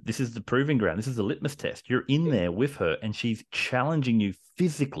 this is the proving ground. This is the litmus test. You're in there with her, and she's challenging you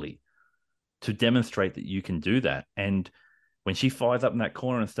physically to demonstrate that you can do that. And when she fires up in that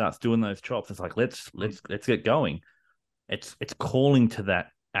corner and starts doing those chops, it's like, let's get going. It's calling to that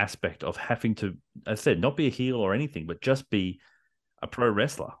aspect of having to, as I said, not be a heel or anything, but just be a pro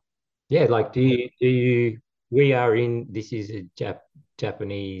wrestler. Yeah, like this is a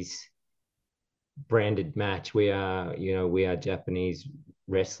Japanese branded match. We are Japanese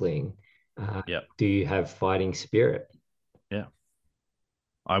wrestling. Do you have fighting spirit? Yeah.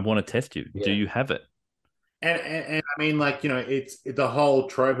 I want to test you. Yeah. Do you have it? And I mean, like, it's the whole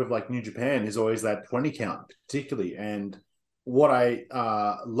trope of like New Japan is always that 20 count, particularly. And what I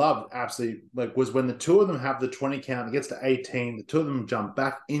loved absolutely like was when the two of them have the 20 count, it gets to 18, the two of them jump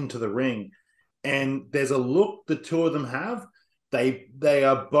back into the ring, and there's a look the two of them have. They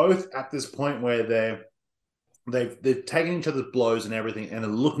are both at this point where they've taken each other's blows and everything, and they're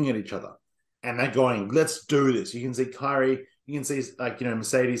looking at each other, and they're going, "Let's do this." You can see Kairi, you can see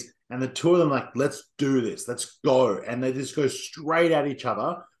Mercedes, and the two of them like, "Let's do this, let's go," and they just go straight at each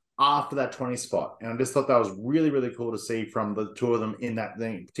other after that 20 spot. And I just thought that was really, really cool to see from the two of them in that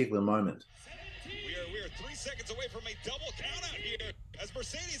particular moment. We are 3 seconds away from a double count out here as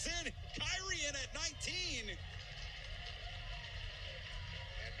Mercedes in, Kairi in at 19.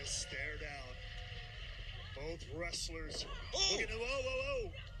 Stare down. Both wrestlers. Oh! Look at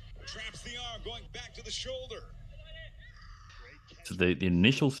whoa. Traps the arm, going back to the shoulder. So the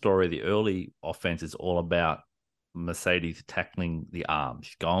initial story, the early offense is all about Mercedes tackling the arm.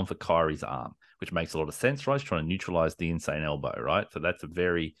 She's going for Kairi's arm, which makes a lot of sense, right? She's trying to neutralize the insane elbow, right? So that's a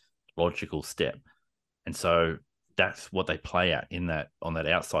very logical step. And so that's what they play at on that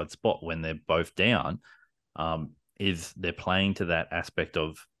outside spot when they're both down, is they're playing to that aspect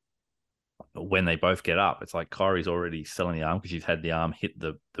of when they both get up. It's like Kairi's already selling the arm because she's had the arm hit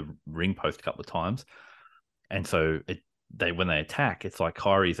the ring post a couple of times. And so when they attack, it's like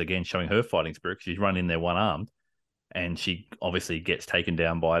Kairi's again showing her fighting spirit because she's run in there one-armed, and she obviously gets taken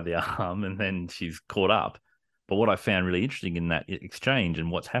down by the arm and then she's caught up. But what I found really interesting in that exchange and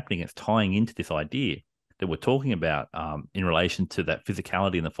what's happening, it's tying into this idea that we're talking about in relation to that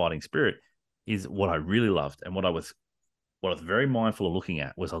physicality and the fighting spirit, is what I really loved. And what I was very mindful of looking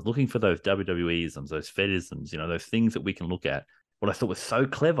at was I was looking for those WWE-isms, those Fed-isms, those things that we can look at. What I thought was so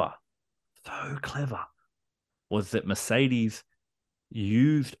clever, was that Mercedes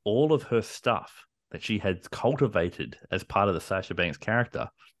used all of her stuff that she had cultivated as part of the Sasha Banks character,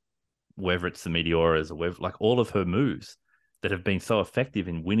 whether it's the Meteoras or whether, like, all of her moves that have been so effective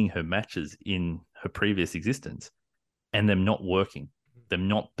in winning her matches in her previous existence, and them not working, them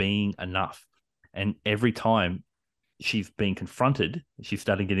not being enough. And every time she's been confronted, she's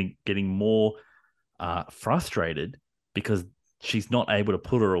starting getting more frustrated because she's not able to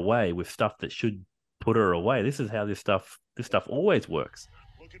put her away with stuff that should put her away. This is how this stuff always works.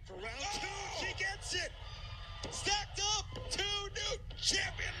 Looking for round two. She gets it. Stacked up. Two new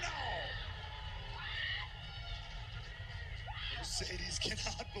champion now. Mercedes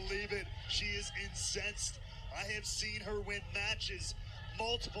cannot believe it. She is incensed. I have seen her win matches,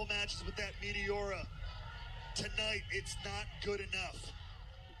 multiple matches with that Meteora. Tonight, it's not good enough.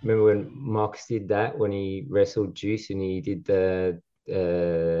 Remember when Mox did that when he wrestled Juice and he did the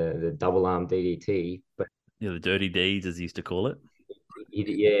double arm DDT, but Yeah, the dirty deeds, as he used to call it.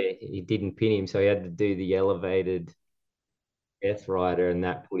 he didn't pin him, so he had to do the elevated Death Rider, and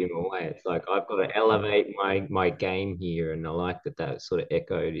that put him away. It's like I've got to elevate my game here, and I like that sort of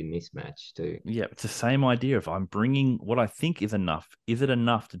echoed in this match too. Yeah, it's the same idea of I'm bringing what I think is enough. Is it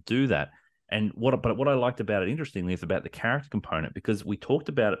enough to do that? And what I liked about it, interestingly, is about the character component, because we talked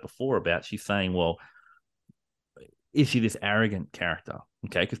about it before about she's saying, well, is she this arrogant character?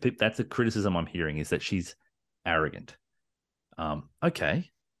 Okay, because that's a criticism I'm hearing, is that she's arrogant. Okay,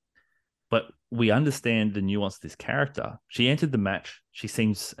 but we understand the nuance of this character. She entered the match. She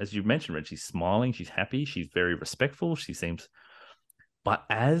seems, as you mentioned, Red, she's smiling. She's happy. She's very respectful. She seems, but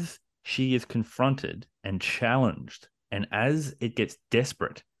as she is confronted and challenged, and as it gets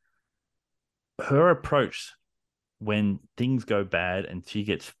desperate, her approach when things go bad and she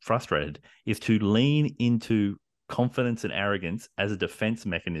gets frustrated is to lean into confidence and arrogance as a defense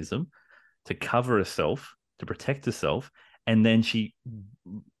mechanism to cover herself, to protect herself, and then she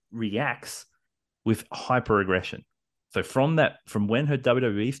reacts with hyper-aggression. So from when her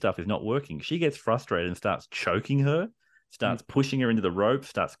WWE stuff is not working, she gets frustrated and starts choking her, starts pushing her into the rope,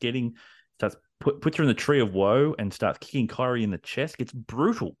 puts her in the tree of woe and starts kicking Kairi in the chest, gets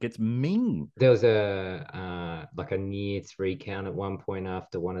brutal, gets mean. There was a near 3 count at one point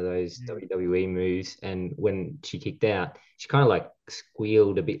after one of those WWE moves, and when she kicked out, she kind of like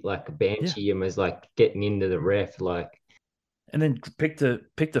squealed a bit like a banshee and was like getting into the ref, like. And then picked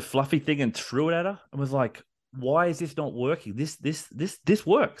a fluffy thing and threw it at her and was like, why is this not working? This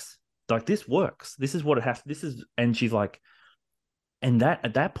works. Like, this works. This is what it has. And she's like, and that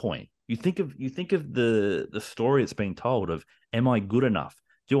at that point, you think of the story that's being told of, am I good enough?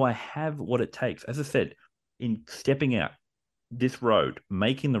 Do I have what it takes? As I said, in stepping out this road,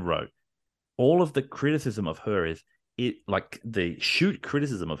 making the road, all of the criticism of her is like the shoot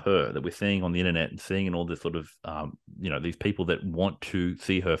criticism of her that we're seeing on the internet and seeing in all this sort of, these people that want to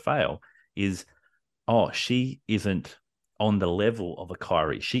see her fail is, oh, she isn't on the level of a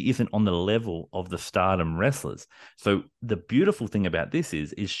Kairi. She isn't on the level of the Stardom wrestlers. So the beautiful thing about this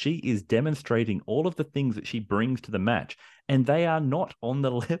is she is demonstrating all of the things that she brings to the match, and they are not on the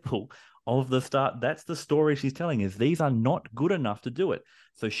level of the start. That's the story she's telling, is these are not good enough to do it.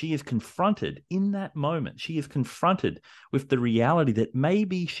 So she is confronted in that moment. She is confronted with the reality that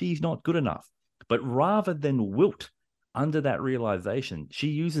maybe she's not good enough. But rather than wilt under that realization, she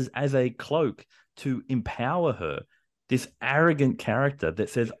uses as a cloak to empower her this arrogant character that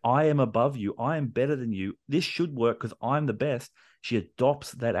says, I am above you. I am better than you. This should work because I'm the best. She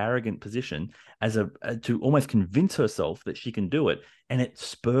adopts that arrogant position to almost convince herself that she can do it. And it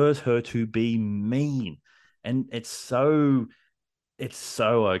spurs her to be mean. And it's so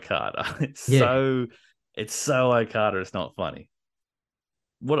Okada. It's so Okada. It's not funny.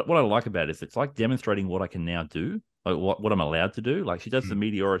 What I like about it is it's like demonstrating what I can now do, like what I'm allowed to do. Like, she does the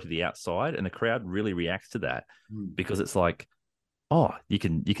Meteora to the outside, and the crowd really reacts to that because it's like, oh, you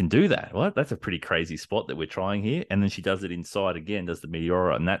can do that. What? That's a pretty crazy spot that we're trying here. And then she does it inside again, does the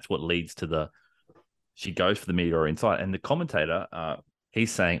Meteora, and that's what leads to she goes for the Meteora inside. And the commentator,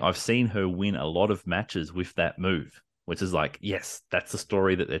 he's saying, I've seen her win a lot of matches with that move, which is like, yes, that's the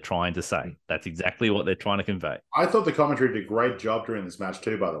story that they're trying to say. That's exactly what they're trying to convey. I thought the commentary did a great job during this match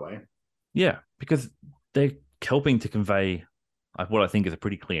too, by the way. Yeah, because they're helping to convey what I think is a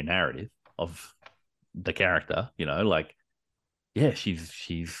pretty clear narrative of the character. Yeah,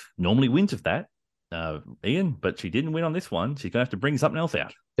 she's normally wins with that, Ian, but she didn't win on this one. She's gonna have to bring something else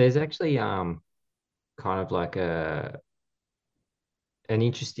out. There's actually kind of like an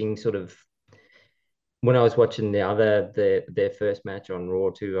interesting sort of, when I was watching their first match on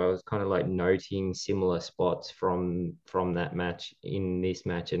Raw too, I was kind of like noting similar spots from that match in this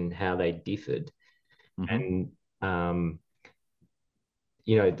match and how they differed. And the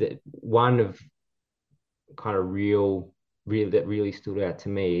one of kind of that really stood out to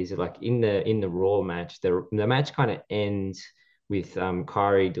me is like in the Raw match, the match kind of ends with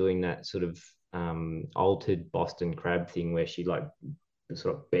Kairi doing that sort of altered Boston Crab thing where she like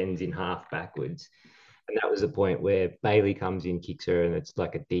sort of bends in half backwards. And that was the point where Bayley comes in, kicks her, and it's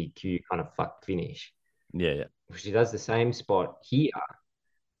like a DQ kind of fuck finish. Yeah. She does the same spot here,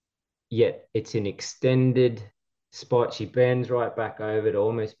 yet it's an extended spot. She bends right back over to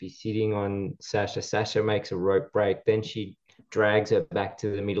almost be sitting on Sasha. Sasha makes a rope break. Then she drags her back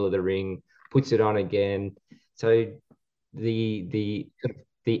to the middle of the ring, puts it on again. So the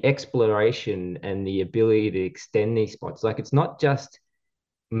exploration and the ability to extend these spots. Like, it's not just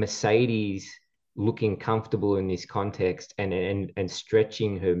Mercedes looking comfortable in this context and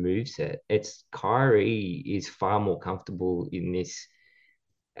stretching her moveset. It's Kyrie is far more comfortable in this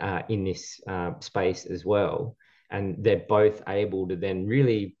space as well, and they're both able to then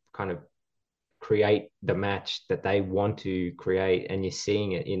really kind of create the match that they want to create, and you're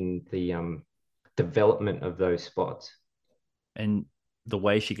seeing it in the development of those spots. And the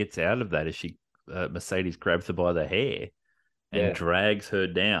way she gets out of that is Mercedes grabs her by the hair and drags her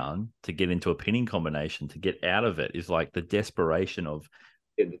down to get into a pinning combination. To get out of it is like the desperation of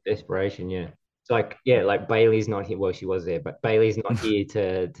the desperation. Yeah. It's like, like Bailey's not here. Well, she was there, but Bailey's not here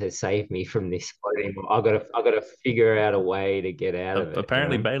to save me from this spot anymore. I gotta figure out a way to get out of it.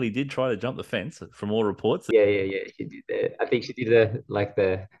 Apparently, Bailey did try to jump the fence from all reports. Yeah. She did that. I think she did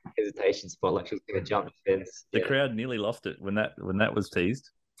the hesitation spot, like she was gonna jump the fence. The crowd nearly lost it when that was teased.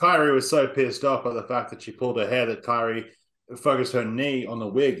 Kyrie was so pissed off by the fact that she pulled her hair that Kyrie focused her knee on the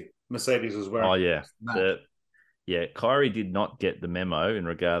wig Mercedes was wearing. Oh yeah. Kyrie did not get the memo in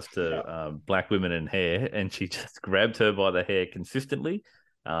regards to black women and hair, and she just grabbed her by the hair consistently,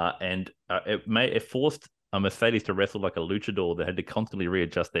 and it forced a Mercedes to wrestle like a luchador that had to constantly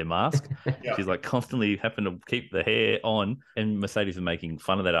readjust their mask. She's like constantly having to keep the hair on, and Mercedes is making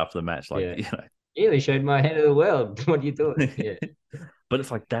fun of that after the match. Like, they showed my head to the world. What are you doing? Yeah. But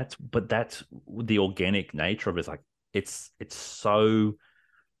it's like that's the organic nature of it. It's like it's so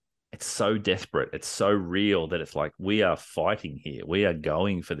desperate. It's so real that it's like, we are fighting here. We are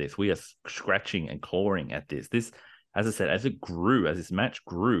going for this. We are scratching and clawing at this. This, as I said, as this match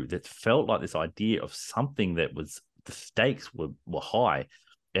grew, that felt like this idea of something that was, the stakes were high,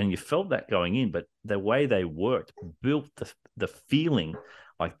 and you felt that going in, but the way they worked built the feeling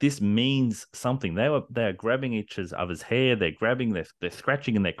like this means something. They are grabbing each other's hair. They're grabbing, they're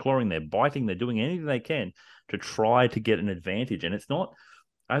scratching and they're clawing, they're biting, they're doing anything they can to try to get an advantage. And it's not,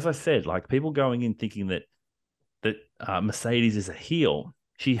 as I said, like people going in thinking that Mercedes is a heel.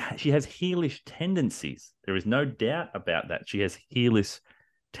 She has heelish tendencies. There is no doubt about that. She has heelish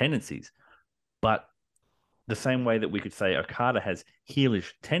tendencies, but the same way that we could say Okada has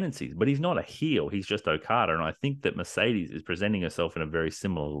heelish tendencies, but he's not a heel. He's just Okada. And I think that Mercedes is presenting herself in a very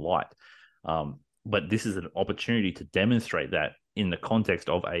similar light. But this is an opportunity to demonstrate that in the context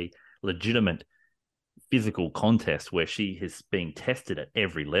of a legitimate physical contest where she is being tested at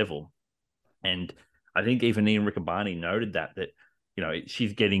every level. And I think even Ian Riccaboni noted that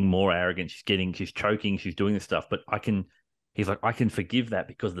she's getting more arrogant. She's choking. She's doing this stuff, but he's like, I can forgive that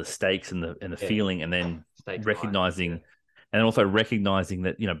because of the stakes and the feeling, and then recognizing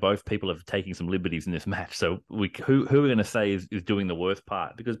that, both people are taking some liberties in this match. So who we're going to say is doing the worst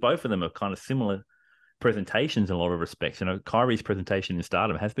part, because both of them are kind of similar presentations in a lot of respects. Kyrie's presentation in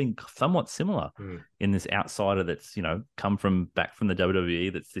Stardom has been somewhat similar in this outsider that's, come back from the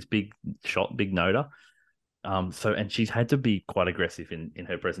WWE, that's this big shot, big noter. And she's had to be quite aggressive in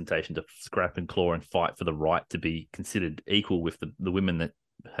her presentation to scrap and claw and fight for the right to be considered equal with the women that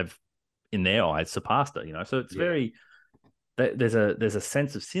have, in their eyes, surpassed her. So it's very, there's a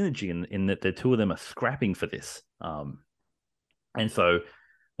sense of synergy in that the two of them are scrapping for this. And so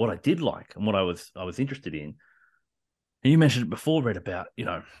what I did like and what I was interested in, and you mentioned it before, Red, about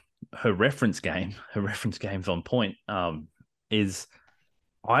her reference game's on point. There's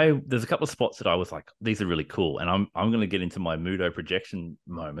a couple of spots that I was like, these are really cool, and I'm going to get into my Mudo projection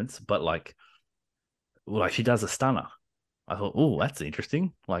moments, but like she does a stunner. I thought, oh, that's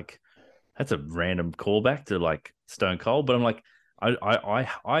interesting. Like, that's a random callback to like Stone Cold, but I'm like,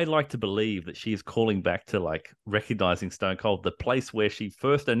 I like to believe that she is calling back to like recognizing Stone Cold, the place where she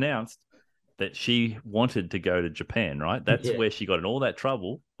first announced that she wanted to go to Japan, right? That's where she got in all that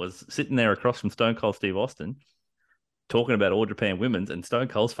trouble, was sitting there across from Stone Cold Steve Austin, talking about All Japan Women's, and Stone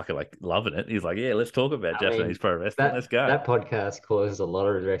Cold's fucking like loving it. He's like, yeah, let's talk about Japanese pro wrestling. Let's go. That podcast causes a lot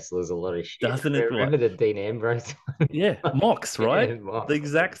of wrestlers a lot of shit. Doesn't it? Remember the Dean Ambrose one? Yeah, Mox, right? Yeah, Mox. The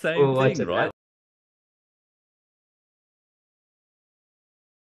exact same thing, right?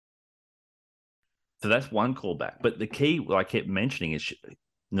 So that's one callback. But the key I kept mentioning is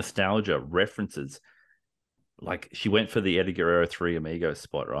nostalgia, references. Like, she went for the Eddie Guerrero 3 Amigos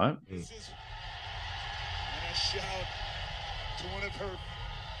spot, right? And a shout to one of her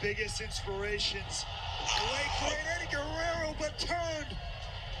biggest inspirations, the late great Eddie Guerrero, but turned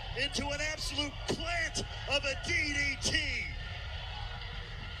into an absolute plant of a DDT.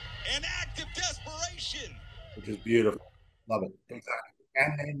 An act of desperation. Which is beautiful. Love it. Exactly.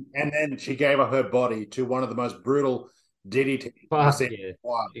 And then she gave up her body to one of the most brutal DDT. Fuck said, yeah.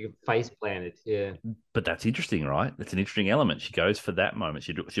 "Wow." You get face planted. Yeah. But that's interesting, right? That's an interesting element. She goes for that moment.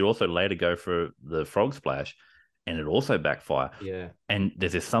 She'd also later go for the frog splash, and it also backfire. Yeah. And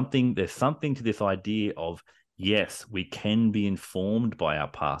there's something to this idea of, yes, we can be informed by our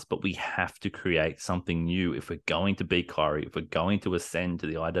past, but we have to create something new if we're going to beat Kyrie, if we're going to ascend to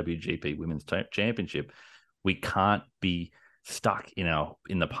the IWGP Women's Championship. We can't be stuck in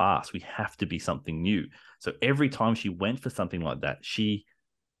the past. We have to be something new. So every time she went for something like that, she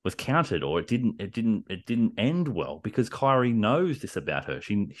was countered, or it didn't end well, because Kyrie knows this about her.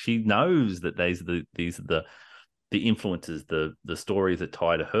 She knows that these are the influences, the stories that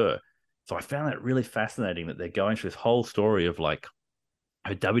tie to her. So I found that really fascinating that they're going through this whole story of like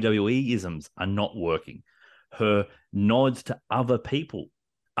her WWE isms are not working. Her nods to other people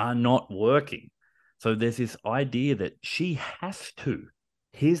are not working. So there's this idea that she has to,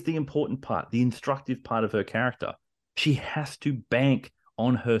 here's the important part, the instructive part of her character. She has to bank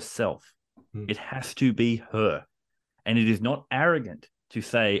on herself. It has to be her. And it is not arrogant to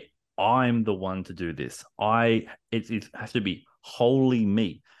say, I'm the one to do this. It has to be wholly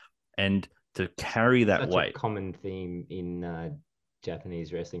me. And to carry that Such weight. a common theme in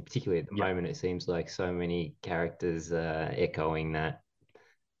Japanese wrestling, particularly at the moment. It seems like so many characters echoing that.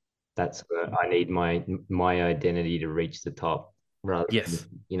 That's I need my identity to reach the top, rather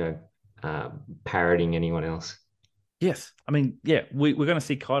than parroting anyone else. Yes, I mean, yeah, we're going to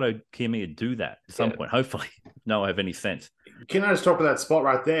see Kaito Kiyomiya do that at some point. Hopefully, no, I have any sense. Can I just talk about that spot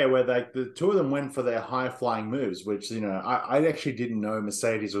right there where the two of them went for their high flying moves, which I actually didn't know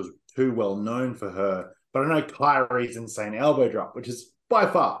Mercedes was too well known for her, but I know Kyrie's insane elbow drop, which is by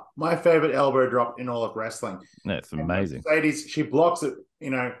far my favorite elbow drop in all of wrestling. That's amazing. Mercedes, she blocks it,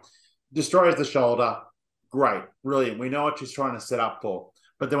 destroys the shoulder. Great, brilliant. We know what she's trying to set up for.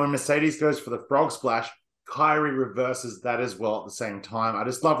 But then when Mercedes goes for the frog splash, Kyrie reverses that as well at the same time. I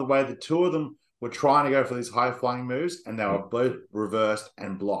just love the way the two of them were trying to go for these high-flying moves, and they were both reversed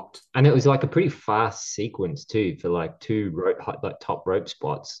and blocked. And it was like a pretty fast sequence too for like two top rope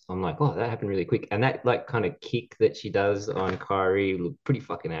spots. I'm like, oh, that happened really quick. And that like kind of kick that she does on Kyrie looked pretty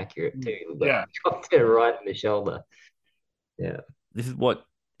fucking accurate too. Like, dropped her right in the shoulder. Yeah. This is what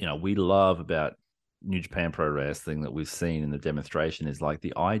we love about New Japan Pro Wrestling that we've seen in the demonstration, is like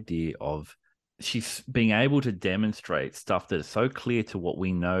the idea of she's being able to demonstrate stuff that is so clear to what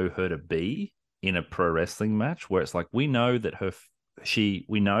we know her to be in a pro wrestling match, where it's like we know that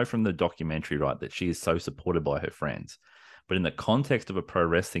we know from the documentary, right, that she is so supported by her friends. But in the context of a pro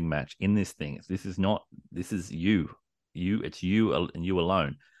wrestling match, in this thing, this is you, it's you and you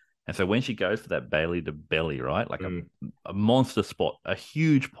alone. And so when she goes for that Bailey to belly, right, like a monster spot, a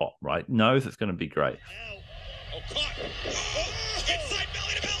huge pop, right, knows it's going to be great. Caught. Inside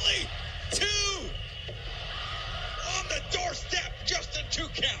belly to belly. 2. On the doorstep, just a 2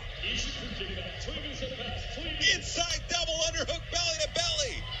 count. Inside double underhook belly to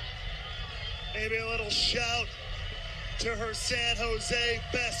belly. Maybe a little shout to her San Jose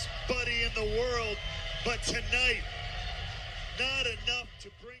best buddy in the world. But tonight, not enough to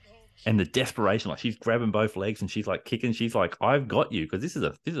bring home. And the desperation, like she's grabbing both legs and she's like kicking. She's like, I've got you, because this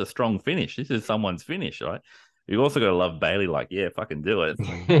is a strong finish. This is someone's finish, right? You also got to love Bailey, like, yeah, fucking do it.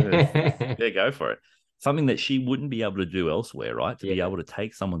 Yeah, go for it. Something that she wouldn't be able to do elsewhere, right? To be able to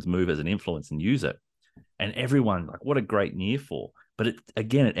take someone's move as an influence and use it. And everyone, like, what a great near fall. But it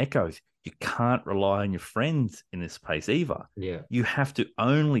echoes, you can't rely on your friends in this place either. Yeah. You have to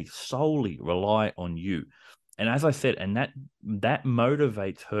only solely rely on you. And as I said, and that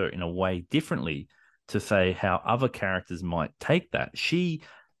motivates her in a way differently to say how other characters might take that. She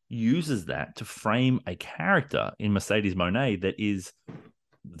uses that to frame a character in Mercedes Moné that is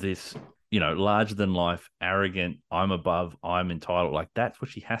this, larger than life, arrogant, I'm above, I'm entitled. Like, that's what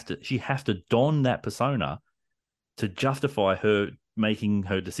she has to don that persona to justify her making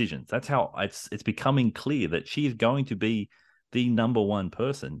her decisions. That's how it's becoming clear that she is going to be the number one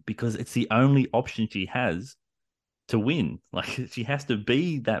person, because it's the only option she has to win. Like, she has to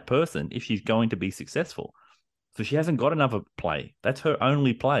be that person if she's going to be successful. So she hasn't got another play. That's her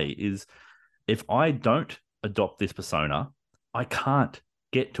only play, is if I don't adopt this persona, I can't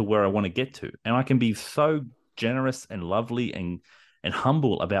get to where I want to get to. And I can be so generous and lovely and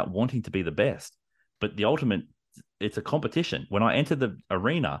humble about wanting to be the best. But the ultimate, it's a competition. When I enter the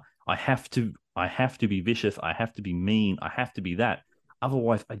arena, I have to be vicious. I have to be mean. I have to be that.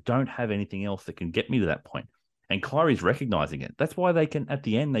 Otherwise, I don't have anything else that can get me to that point. And Kyrie's recognizing it. That's why at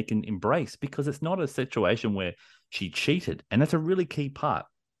the end, they can embrace, because it's not a situation where she cheated. And that's a really key part.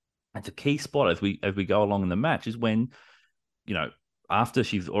 It's a key spot as we go along in the match, is when, after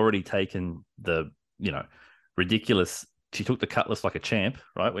she's already taken the, ridiculous took the cutlass like a champ,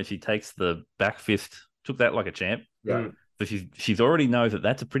 right? When she takes the back fist, took that like a champ. Yeah. So she's already knows that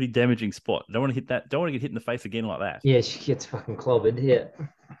that's a pretty damaging spot. Don't want to hit that. Don't want to get hit in the face again like that. Yeah, she gets fucking clobbered. Yeah.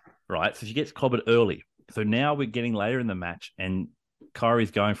 Right. So she gets clobbered early. So now we're getting later in the match, and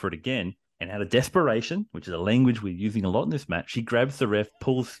Kairi's going for it again. And out of desperation, which is a language we're using a lot in this match, she grabs the ref,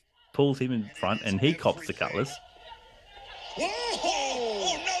 pulls him in front, and he cops the cutlass. Whoa!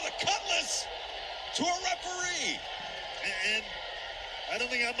 Oh, no, the cutlass to a referee. And I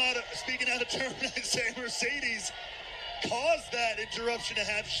don't think I'm speaking out of turn when I say Mercedes caused that interruption to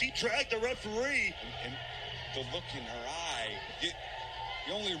happen. She dragged the referee. And the look in her eye,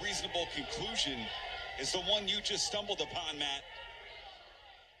 the only reasonable conclusion is the one you just stumbled upon, Matt.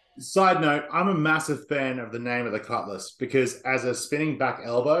 Side note, I'm a massive fan of the name of the cutlass because as a spinning back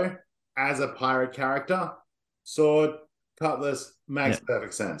elbow, as a pirate character, sword, cutlass makes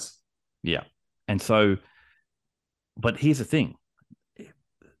perfect sense. Yeah. And so, but here's the thing.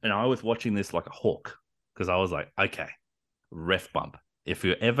 And I was watching this like a hawk because I was like, okay, ref bump. If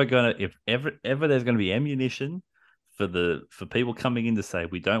there's going to be ammunition for people coming in to say,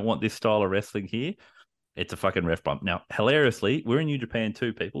 we don't want this style of wrestling here, it's a fucking ref bump. Now, hilariously, we're in New Japan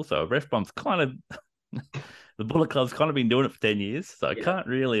too, people. So a ref bump's kind of, the Bullet Club's kind of been doing it for 10 years. So I can't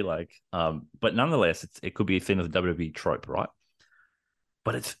really but nonetheless, it could be seen as a WWE trope, right?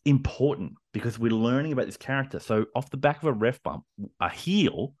 But it's important because we're learning about this character. So off the back of a ref bump, a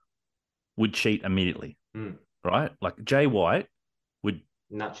heel would cheat immediately, right? Like Jay White would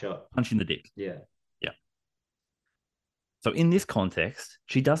nut shot, punch in the dick. Yeah. So in this context,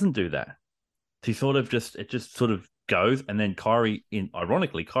 she doesn't do that. She sort of just sort of goes, and then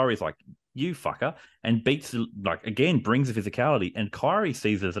ironically, Kairi's like, you fucker, and beats, like, again, brings the physicality, and Kairi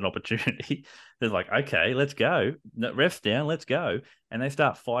sees it as an opportunity. They're like, okay, let's go. Ref's down, let's go. And they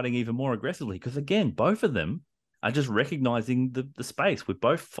start fighting even more aggressively because, again, both of them are just recognizing the space. We're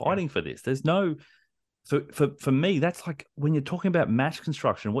both fighting for this. There's no... So for me, that's like when you're talking about match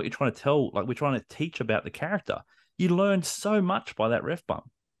construction, what you're trying to tell, like we're trying to teach about the character. You learn so much by that ref bump.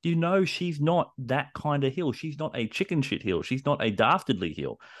 You know she's not that kind of heel. She's not a chicken shit heel. She's not a dastardly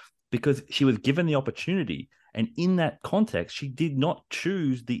heel because she was given the opportunity. And in that context, she did not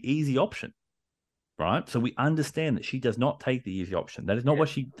choose the easy option, right? So we understand that she does not take the easy option. That is not what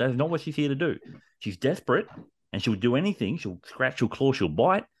she's here to do. She's desperate and she'll do anything. She'll scratch, she'll claw, she'll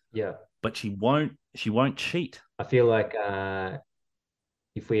bite. Yeah. But she won't cheat. I feel like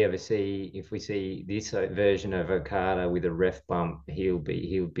if we see this version of Okada with a ref bump, he'll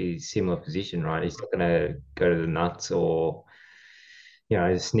be similar position, right? He's not going to go to the nuts or,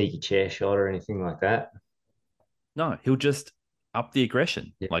 a sneaky chair shot or anything like that. No, he'll just up the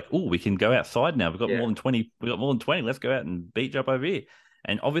aggression. Yeah. Like, oh, we can go outside now. We've got more than 20. We've got more than 20. Let's go out and beat up over here.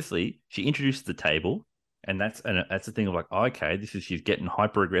 And obviously, she introduces the table, and that's the thing of like, okay, she's getting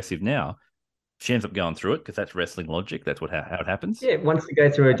hyper aggressive now. She ends up going through it because that's wrestling logic. That's how it happens. Yeah, wants to go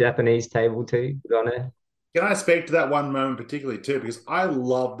through a Japanese table too. Good on her. Can I speak to that one moment particularly too? Because I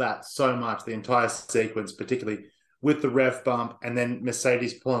love that so much, the entire sequence, particularly with the ref bump and then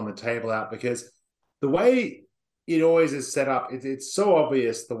Mercedes pulling the table out, because the way it always is set up, it's so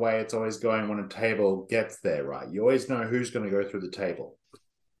obvious the way it's always going when a table gets there, right? You always know who's going to go through the table.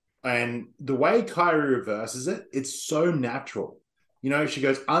 And the way Kairi reverses it, it's so natural. She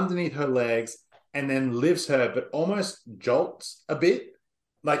goes underneath her legs and then lifts her, but almost jolts a bit.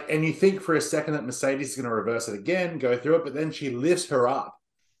 And you think for a second that Mercedes is going to reverse it again, go through it, but then she lifts her up.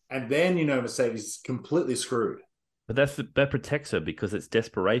 And then, Mercedes is completely screwed. But that protects her because it's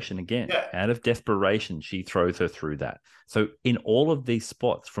desperation again. Yeah. Out of desperation, she throws her through that. So in all of these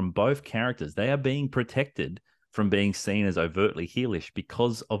spots from both characters, they are being protected from being seen as overtly heelish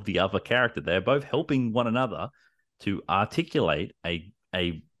because of the other character. They're both helping one another to articulate a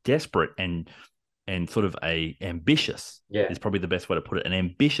desperate and sort of a ambitious, is probably the best way to put it. An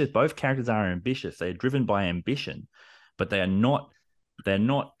ambitious, both characters are ambitious. They are driven by ambition, but they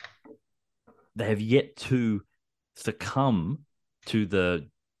have yet to succumb to the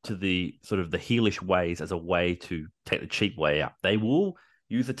sort of the heelish ways as a way to take the cheap way out. They will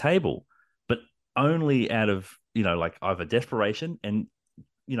use a table, but only out of, either desperation and,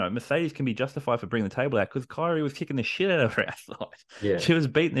 Mercedes can be justified for bringing the table out because Kairi was kicking the shit out of her outside. Yeah. She was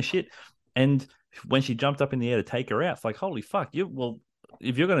beating the shit. And when she jumped up in the air to take her out, it's like, holy fuck, if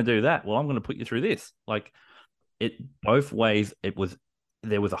you're going to do that, well, I'm going to put you through this. Like, it both ways,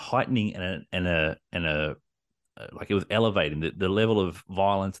 there was a heightening and a like it was elevating. The level of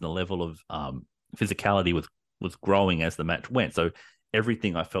violence and the level of physicality was growing as the match went. So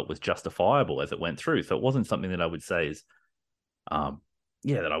everything I felt was justifiable as it went through. So it wasn't something that I would say is,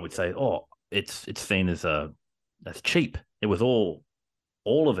 that I would say, oh, it's seen as a that's cheap. It was all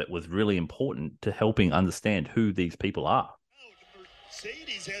of it was really important to helping understand who these people are.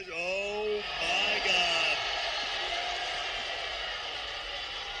 Mercedes has, oh my God.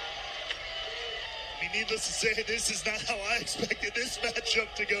 I mean, needless to say, this is not how I expected this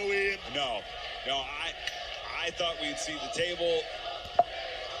matchup to go in. No, I thought we'd see the table.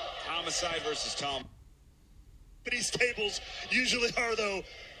 Homicide versus Tom. These tables usually are, though.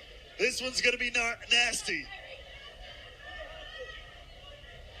 This one's going to be nasty.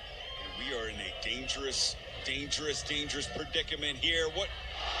 We are in a dangerous predicament here. What?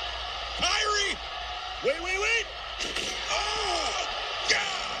 Kyrie! Wait. Oh,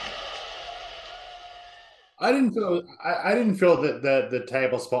 God! I didn't feel that the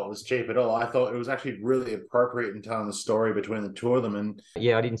table spot was cheap at all. I thought it was actually really appropriate in telling the story between the two of them. And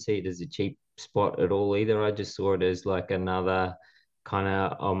yeah, I didn't see it as a cheap spot at all either. I just saw it as like another kind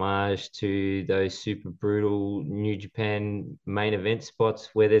of homage to those super brutal New Japan main event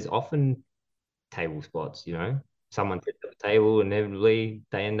spots where there's often table spots, you know, someone sets up a table, inevitably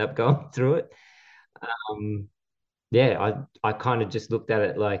they end up going through it. I kind of just looked at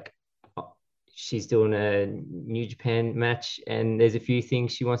it like she's doing a New Japan match and there's a few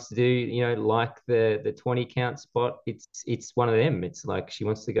things she wants to do, you know, like the 20 count spot. It's one of them. It's like she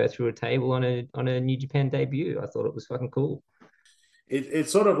wants to go through a table on a New Japan debut. I thought it was fucking cool. It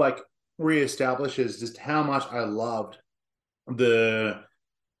sort of like reestablishes just how much I loved the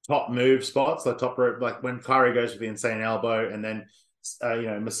top move spots, like top rope, like when Kyrie goes for the insane elbow and then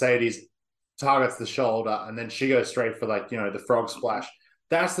Mercedes targets the shoulder and then she goes straight for like, you know, the frog splash.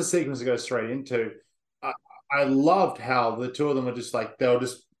 That's the sequence it goes straight into. I loved how the two of them were just like, they were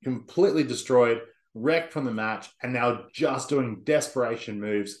just completely destroyed, wrecked from the match, and now just doing desperation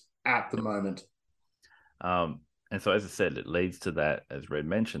moves at the moment. And so, as I said, it leads to that, as Red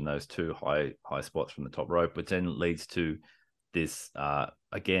mentioned, those two high spots from the top rope, which then leads to this,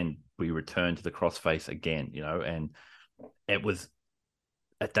 again, we return to the crossface again, you know, and it was,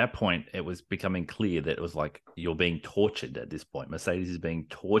 at that point, it was becoming clear that it was like, you're being tortured at this point. Mercedes is being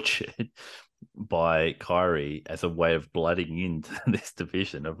tortured by Kyrie as a way of blooding into this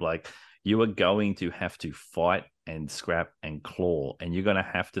division of like, you are going to have to fight and scrap and claw, and you're going to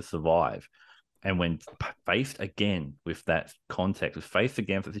have to survive. And when faced again with that context, faced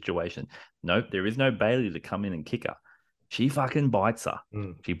again with the situation, nope, there is no Bayley to come in and kick her. She fucking bites her.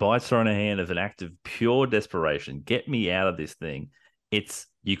 She bites her on her hand as an act of pure desperation. Get me out of this thing. It's,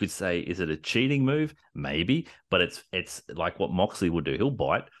 you could say, is it a cheating move? Maybe, but it's like what Moxley would do. He'll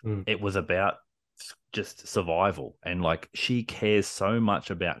bite. It was about just survival. And like, she cares so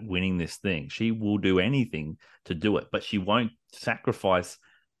much about winning this thing. She will do anything to do it, but she won't sacrifice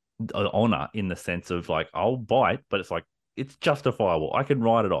honor in the sense of like, I'll bite, but it's like, it's justifiable. I can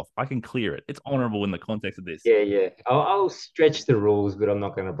write it off. I can clear it. It's honorable in the context of this. Yeah. I'll stretch the rules, but I'm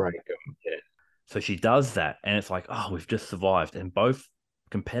not going to break them. Yeah. So she does that, and it's like, oh, we've just survived. And both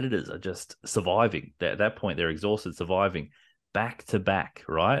competitors are just surviving. At that point, they're exhausted, surviving back to back,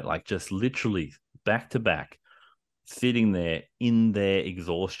 right? Like just literally back to back, sitting there in their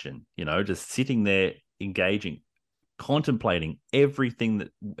exhaustion, you know, just sitting there engaging, contemplating everything that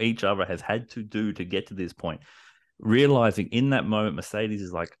each other has had to do to get to this point. Realizing in that moment, Mercedes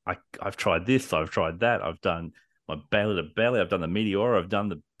is like, I've tried this, I've tried that, I've done my belly to belly, I've done the Meteora, I've done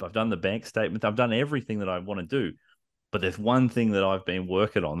the bank statement, I've done everything that I want to do. But there's one thing that I've been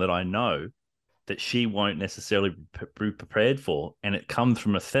working on that I know that she won't necessarily be prepared for, and it comes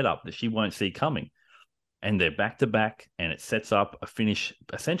from a setup that she won't see coming. And they're back to back, and it sets up a finish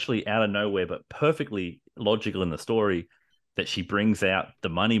essentially out of nowhere, but perfectly logical in the story, that she brings out the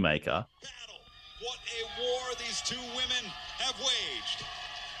moneymaker. What a war these two women have waged.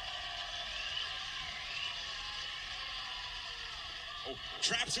 Oh,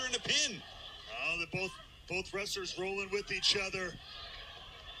 traps her in the pin. Oh, they're both wrestlers rolling with each other.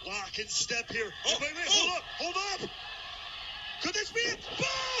 Lock and step here. Oh, wait, hold up. Could this be it?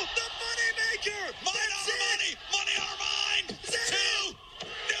 Boom! The money maker! Money on our mind! Two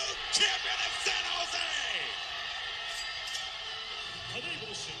new champion of San Jose!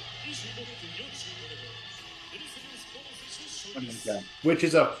 Which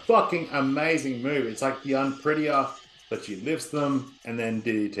is a fucking amazing move. It's like the unprettier, but she lifts them and then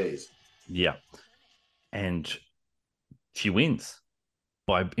DDTs. Yeah. And she wins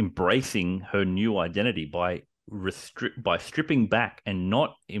by embracing her new identity, by stripping back and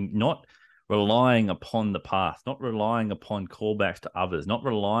not relying upon the past, not relying upon callbacks to others, not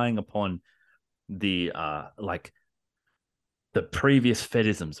relying upon the the previous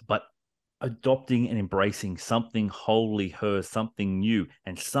fetishisms, but adopting and embracing something wholly hers, something new,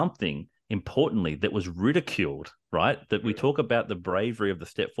 and something importantly, that was ridiculed, right? That we talk about the bravery of the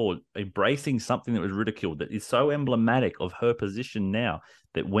step forward, embracing something that was ridiculed, that is so emblematic of her position now,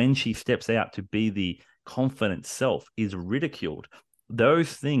 that when she steps out to be the confident self is ridiculed.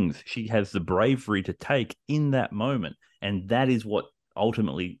 Those things she has the bravery to take in that moment. And that is what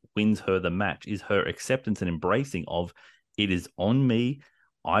ultimately wins her the match, is her acceptance and embracing of, it is on me.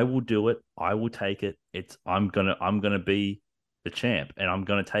 I will do it. I will take it. I'm gonna be the champ, and I'm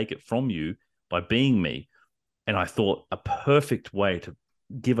gonna take it from you by being me. And I thought a perfect way to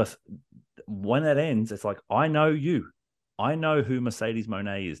give us, when that ends, it's like, I know you. I know who Mercedes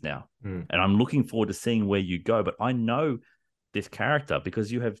Moné is now. And I'm looking forward to seeing where you go. But I know this character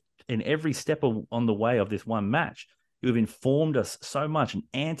because you have, in every step on the way of this one match, you have informed us so much and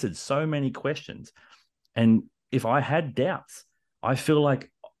answered so many questions. And if I had doubts, I feel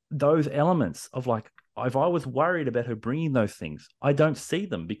like those elements of, like, if I was worried about her bringing those things, I don't see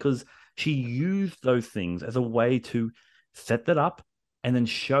them, because she used those things as a way to set that up and then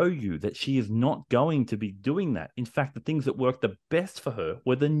show you that she is not going to be doing that. In fact, the things that worked the best for her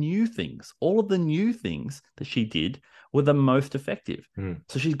were the new things. All of the new things that she did were the most effective.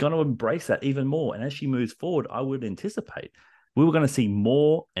 So she's going to embrace that even more. And as she moves forward, I would anticipate we were going to see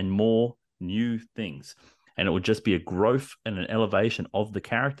more and more new things. And it would just be a growth and an elevation of the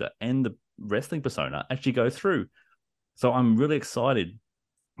character and the wrestling persona as she goes through. So I'm really excited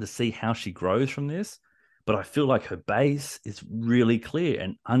to see how she grows from this. But I feel like her base is really clear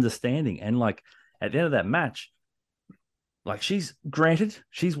and understanding. And like at the end of that match, like she's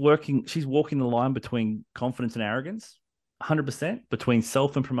walking the line between confidence and arrogance, 100%, between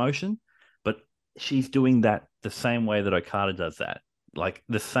self and promotion. But she's doing that the same way that Okada does that, like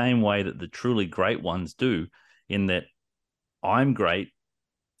the same way that the truly great ones do, in that I'm great,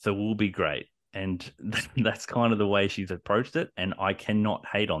 so we'll be great. And that's kind of the way she's approached it. And I cannot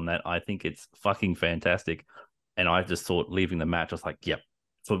hate on that. I think it's fucking fantastic. And I just thought, leaving the match, I was like, yep,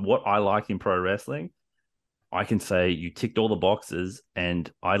 for what I like in pro wrestling, I can say you ticked all the boxes.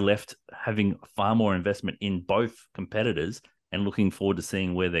 And I left having far more investment in both competitors and looking forward to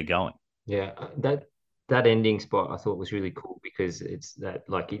seeing where they're going. Yeah, that ending spot I thought was really cool, because it's that,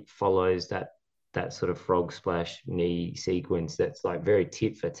 like, it follows that sort of frog splash knee sequence that's like very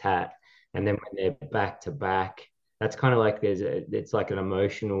tit for tat. And then when they're back to back, that's kind of like it's like an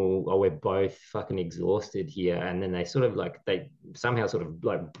emotional, oh, we're both fucking exhausted here. And then they somehow sort of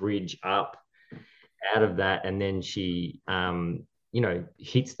like bridge up out of that. And then she,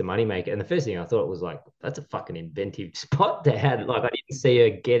 hits the moneymaker. And the first thing I thought was like, that's a fucking inventive spot to have. Like, I didn't see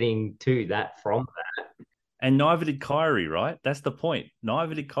her getting to that from that. And neither did Kyrie, right? That's the point.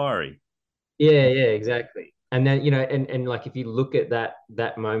 Neither did Kyrie. Yeah, exactly. And then, and like, if you look at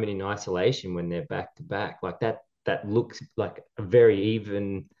that moment in isolation when they're back to back, like that looks like a very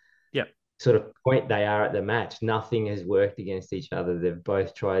even sort of point they are at the match. Nothing has worked against each other. They've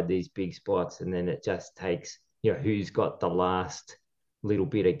both tried these big spots, and then it just takes, who's got the last little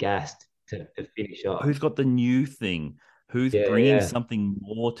bit of gas to finish off. Who's got the new thing? Who's bringing something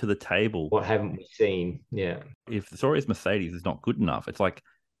more to the table? What haven't we seen? Yeah. If the story is Mercedes is not good enough, it's like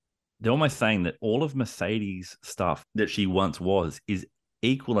they're almost saying that all of Mercedes' stuff that she once was is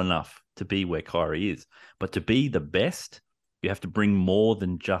equal enough to be where Kyrie is. But to be the best, you have to bring more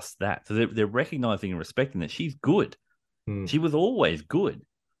than just that. So they're recognizing and respecting that she's good. She was always good.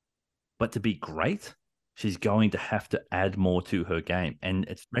 But to be great, she's going to have to add more to her game, and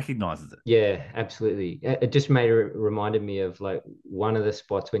it recognizes it. Yeah, absolutely. It just reminded me of like one of the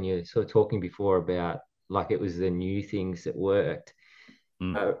spots when you're sort of talking before about like it was the new things that worked.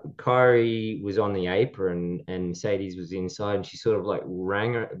 Kyrie was on the apron and Mercedes was inside, and she sort of like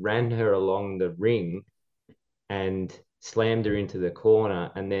ran her along the ring and slammed her into the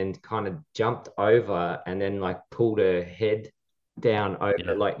corner, and then kind of jumped over and then like pulled her head down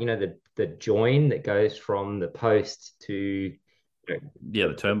over like the join that goes from the post to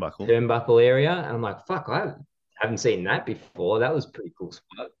the turnbuckle area. And I'm like, fuck, I haven't seen that before. That was a pretty cool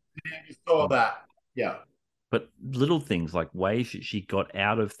spot. Yeah, you saw that. Yeah. But little things like ways she got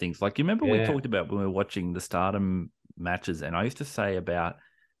out of things. Like, you remember we talked about when we were watching the Stardom matches, and I used to say about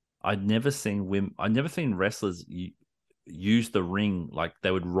I'd never seen wrestlers use the ring like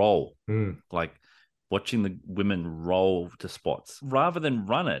they would roll, like watching the women roll to spots rather than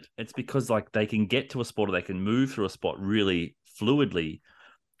run it. It's because like they can get to a spot or they can move through a spot really fluidly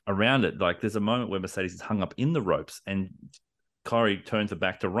around it. Like there's a moment where Mercedes is hung up in the ropes and Kyrie turns her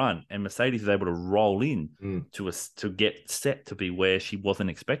back to run, and Mercedes is able to roll in to get set to be where she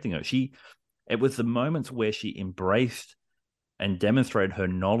wasn't expecting her. It was the moments where she embraced and demonstrated her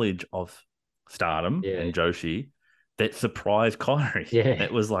knowledge of Stardom and Joshi that surprised Kyrie. Yeah.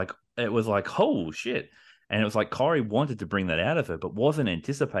 It was like it was like, oh shit. And it was like Corey wanted to bring that out of her, but wasn't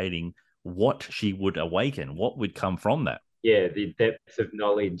anticipating what she would awaken, what would come from that. Yeah, the depth of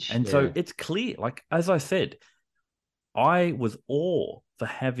knowledge. And so it's clear, like, as I said, I was all for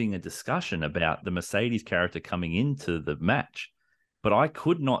having a discussion about the Mercedes character coming into the match, but I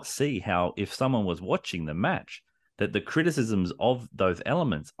could not see how, if someone was watching the match, that the criticisms of those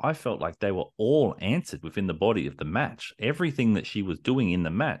elements, I felt like they were all answered within the body of the match. Everything that she was doing in the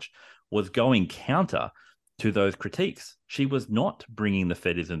match was going counter to those critiques. She was not bringing the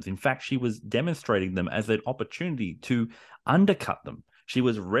fetisms. In fact, she was demonstrating them as an opportunity to undercut them. She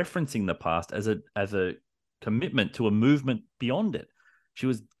was referencing the past as a commitment to a movement beyond it. She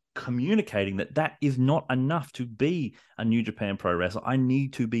was communicating that is not enough to be a New Japan Pro Wrestler. I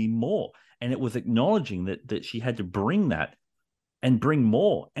need to be more. And it was acknowledging that she had to bring that and bring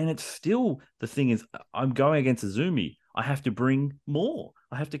more. And it's still, the thing is, I'm going against Azumi. I have to bring more.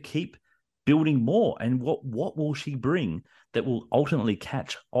 I have to keep building more. And what will she bring that will ultimately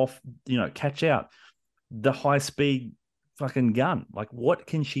catch out the high speed fucking gun? Like, what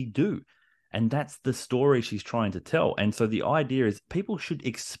can she do? And that's the story she's trying to tell. And so the idea is people should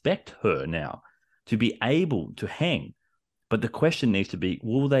expect her now to be able to hang. But the question needs to be,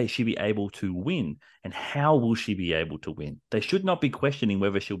 she be able to win? And how will she be able to win? They should not be questioning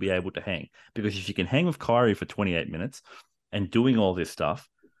whether she'll be able to hang. Because if she can hang with Kairi for 28 minutes and doing all this stuff,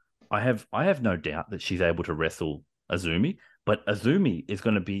 I have no doubt that she's able to wrestle Azumi. But Azumi is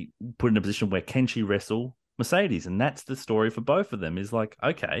going to be put in a position where, can she wrestle Mercedes? And that's the story for both of them, is like,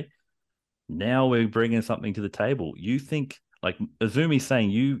 okay, now we're bringing something to the table. You think, like, Azumi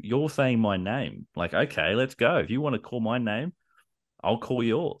saying, you're saying my name. Like, okay, let's go. If you want to call my name, I'll call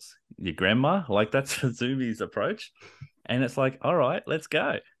yours. Your grandma. Like, that's Azumi's approach. And it's like, all right, let's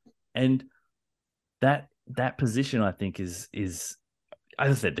go. And that position, I think, is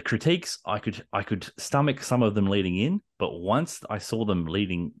as I said, the critiques, I could stomach some of them leading in, but once I saw them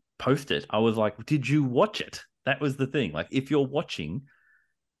leading post it, I was like, did you watch it? That was the thing. Like, if you're watching,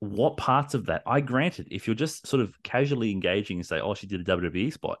 what parts of that? I granted, if you're just sort of casually engaging and say, oh, she did a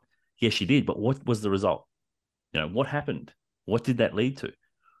WWE spot. Yes, she did. But what was the result? What happened? What did that lead to?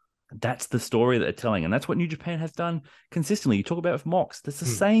 That's the story that they're telling. And that's what New Japan has done consistently. You talk about with Mox. That's the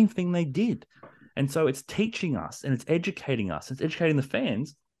same thing they did. And so it's teaching us and it's educating us. It's educating the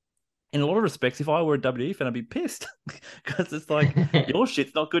fans. In a lot of respects, if I were a WWE fan, I'd be pissed because it's like, your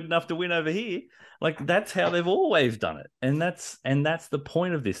shit's not good enough to win over here. Like, that's how they've always done it. And that's the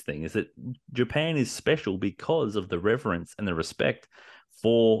point of this thing, is that Japan is special because of the reverence and the respect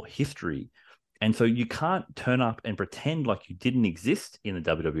for history. And so you can't turn up and pretend like you didn't exist in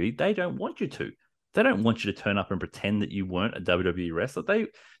the WWE. They don't want you to. They don't want you to turn up and pretend that you weren't a WWE wrestler.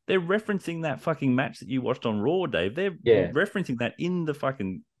 They're referencing that fucking match that you watched on Raw, Dave. They're referencing that in the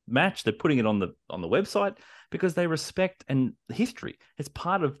fucking match. They're putting it on the website because they respect and history. It's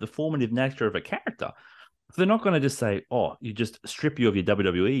part of the formative nature of a character. So they're not going to just say, oh, you just strip you of your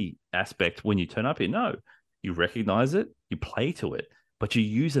WWE aspect when you turn up here. No, you recognize it, you play to it, but you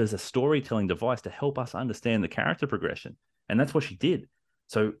use it as a storytelling device to help us understand the character progression. And that's what she did.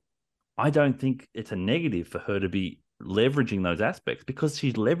 So I don't think it's a negative for her to be leveraging those aspects, because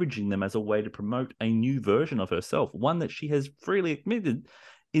she's leveraging them as a way to promote a new version of herself, one that she has freely admitted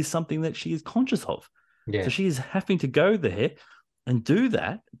is something that she is conscious of. Yeah. So she is having to go there and do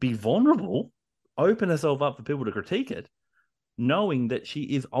that, be vulnerable, open herself up for people to critique it, knowing that she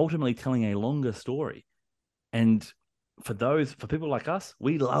is ultimately telling a longer story. And for people like us,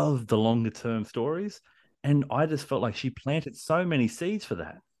 we love the longer term stories. And I just felt like she planted so many seeds for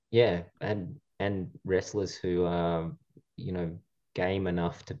that. Yeah. And wrestlers who are, game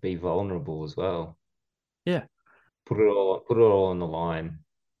enough to be vulnerable as well. Yeah. Put it all on the line.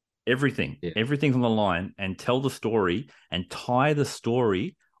 Everything's on the line, and tell the story and tie the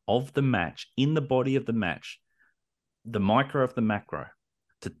story of the match in the body of the match, the micro of the macro,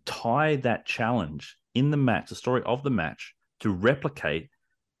 to tie that challenge in the match, the story of the match, to replicate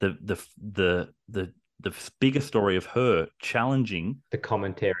the bigger story of her challenging the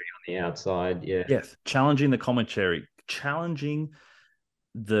commentary on the outside. Yeah. Yes. Challenging the commentary, challenging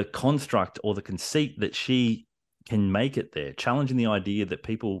the construct or the conceit that she can make it there, challenging the idea that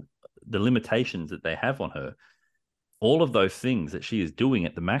the limitations that they have on her, all of those things that she is doing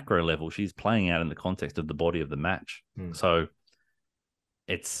at the macro level, she's playing out in the context of the body of the match. So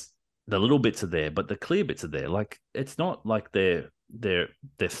it's the little bits are there, but the clear bits are there. Like, it's not like they're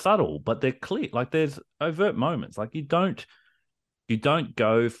subtle, but they're clear. Like, there's overt moments. Like, you don't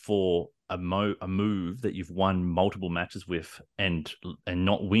go for a move that you've won multiple matches with and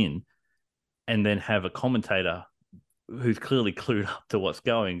not win, and then have a commentator who's clearly clued up to what's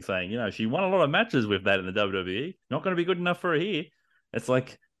going, saying, she won a lot of matches with that in the WWE. Not going to be good enough for her here. It's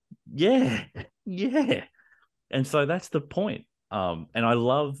like, yeah. And so that's the point. And I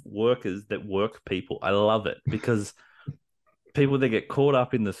love workers that work people. I love it because people that get caught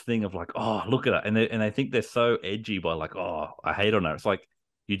up in this thing of like, oh, look at her. And they think they're so edgy by like, oh, I hate on her. It's like,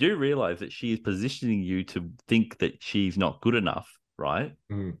 you do realize that she is positioning you to think that she's not good enough, right?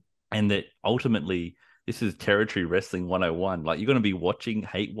 Mm. And that ultimately this is territory wrestling 101. Like, you're going to be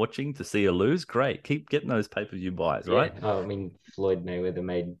hate watching to see her lose. Great. Keep getting those pay-per-view buys, right? Oh, I mean, Floyd Mayweather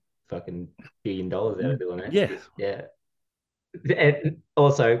made fucking $1 billion out of doing it. Yeah. Yeah. And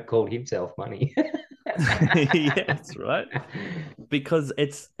also called himself money. Yes, right. Because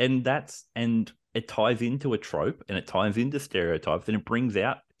it ties into a trope and it ties into stereotypes and it brings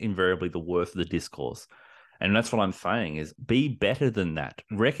out invariably the worst of the discourse. And that's what I'm saying is be better than that.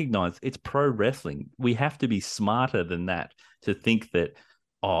 Recognize it's pro wrestling. We have to be smarter than that to think that,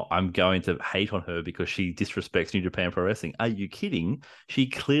 oh, I'm going to hate on her because she disrespects New Japan Pro Wrestling. Are you kidding? She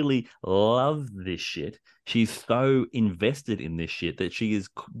clearly loves this shit. She's so invested in this shit that she's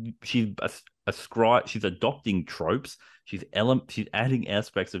adopting tropes. She's adding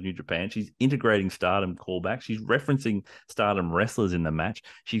aspects of New Japan. She's integrating Stardom callbacks. She's referencing Stardom wrestlers in the match.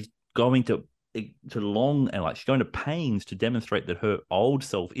 She's going to long and like she's going to pains to demonstrate that her old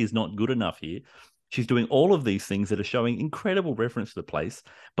self is not good enough here. She's doing all of these things that are showing incredible reference to the place,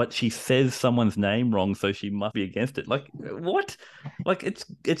 but she says someone's name wrong, so she must be against it. Like, what? Like,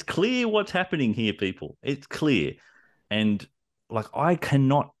 it's clear what's happening here, people. It's clear. And like, I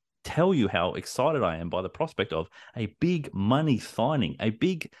cannot tell you how excited I am by the prospect of a big money signing,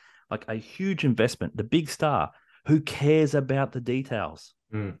 a huge investment, the big star who cares about the details,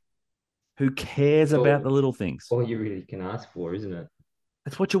 who cares about the little things. All you really can ask for, isn't it?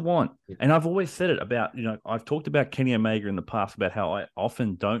 That's what you want. And I've always said it about, I've talked about Kenny Omega in the past about how I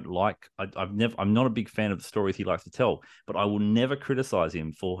often don't like, I'm not a big fan of the stories he likes to tell, but I will never criticize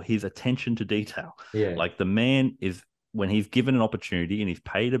him for his attention to detail. Yeah. Like, the man is, when he's given an opportunity and he's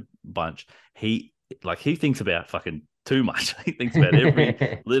paid a bunch, he thinks about fucking too much. He thinks about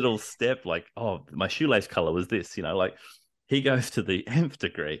every little step, like, oh, my shoelace color was this, like he goes to the nth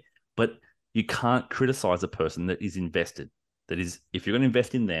degree. But you can't criticize a person that is invested. That is, if you're going to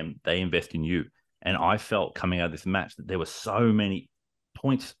invest in them, they invest in you. And I felt coming out of this match that there were so many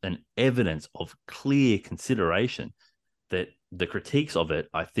points and evidence of clear consideration that the critiques of it,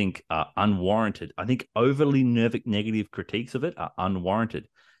 I think, are unwarranted. I think overly negative critiques of it are unwarranted.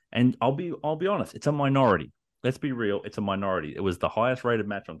 And I'll be honest, it's a minority. Let's be real, it's a minority. It was the highest rated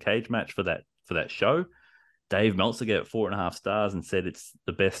match on Cage Match for that show. Dave Meltzer gave it 4.5 stars and said it's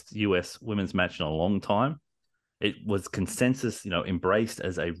the best US women's match in a long time. It was consensus, embraced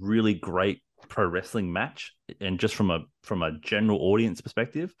as a really great pro wrestling match, and just from a general audience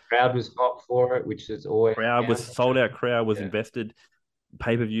perspective, crowd was hot for it, which is always sold out. Crowd was invested.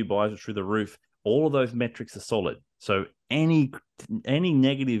 Pay-per-view buys were through the roof. All of those metrics are solid. So any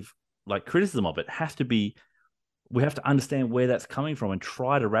negative criticism of it has to be. We have to understand where that's coming from and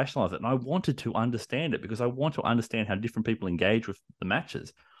try to rationalize it. And I wanted to understand it because I want to understand how different people engage with the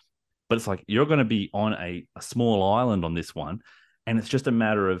matches. But it's like, you're going to be on a small island on this one. And it's just a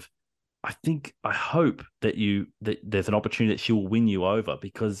matter of, I hope that there's an opportunity that she will win you over,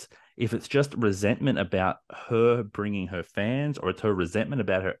 because if it's just resentment about her bringing her fans, or it's her resentment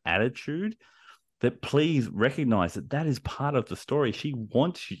about her attitude, that please recognize that is part of the story. She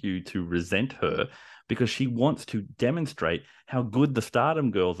wants you to resent her because she wants to demonstrate how good the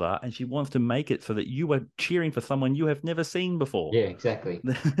Stardom girls are, and she wants to make it so that you are cheering for someone you have never seen before. Yeah, exactly.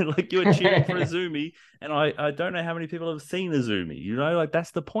 Like, you are cheering for Azumi, and I don't know how many people have seen Azumi.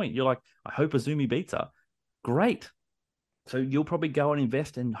 That's the point. You're like, I hope Azumi beats her. Great. So you'll probably go and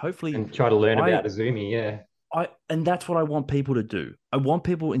invest and hopefully and try to learn about Azumi. Yeah. And that's what I want people to do. I want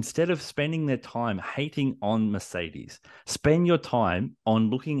people, instead of spending their time hating on Mercedes, spend your time on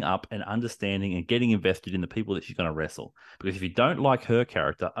looking up and understanding and getting invested in the people that she's going to wrestle. Because if you don't like her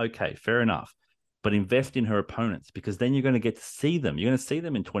character, okay, fair enough. But invest in her opponents, because then you're going to get to see them. You're going to see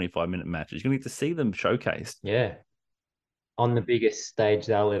them in 25-minute matches. You're going to get to see them showcased. Yeah. On the biggest stage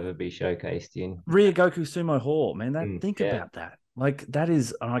they'll ever be showcased in. Ryogoku Sumo Hall, man. Think about that. Like, that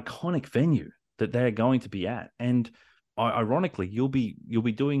is an iconic venue that they're going to be at. And ironically, you'll be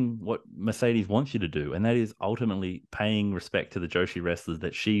doing what Mercedes wants you to do, and that is ultimately paying respect to the Joshi wrestlers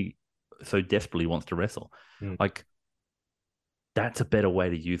that she so desperately wants to wrestle. Like, that's a better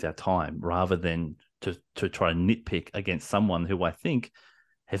way to use our time, rather than to try and nitpick against someone who I think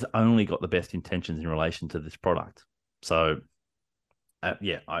has only got the best intentions in relation to this product. So, I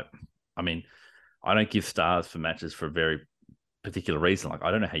mean, I don't give stars for matches for a very particular reason. Like,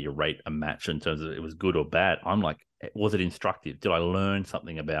 I don't know how you rate a match in terms of it was good or bad. I'm like, was it instructive? Did I learn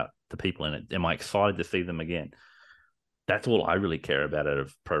something about the people in it? Am I excited to see them again? That's all I really care about out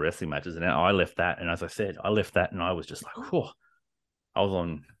of pro wrestling matches. And I left that, and as I said, I left that, and I was just like, whew.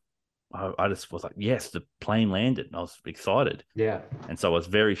 I just was like, yes, the plane landed, and I was excited. Yeah. And so I was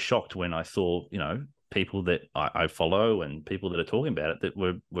very shocked when I saw, people that I follow and people that are talking about it that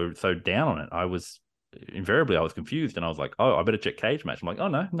were so down on it. I was confused, and I was like, oh, I better check Cage Match. I'm like,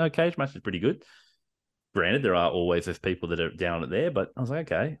 oh, no, Cage Match is pretty good. Granted, there are always those people that are down on it there, but I was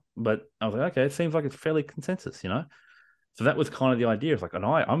like, okay. But I was like, okay, it seems like it's fairly consensus, So that was kind of the idea. It's like, and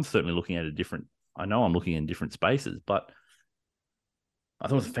I'm certainly looking at I know I'm looking in different spaces, but I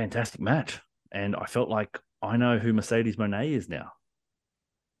thought it was a fantastic match. And I felt like I know who Mercedes Moné is now.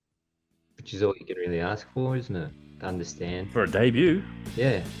 Which is all you can really ask for, isn't it? To understand. For a debut.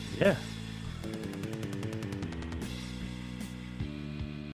 Yeah. Yeah.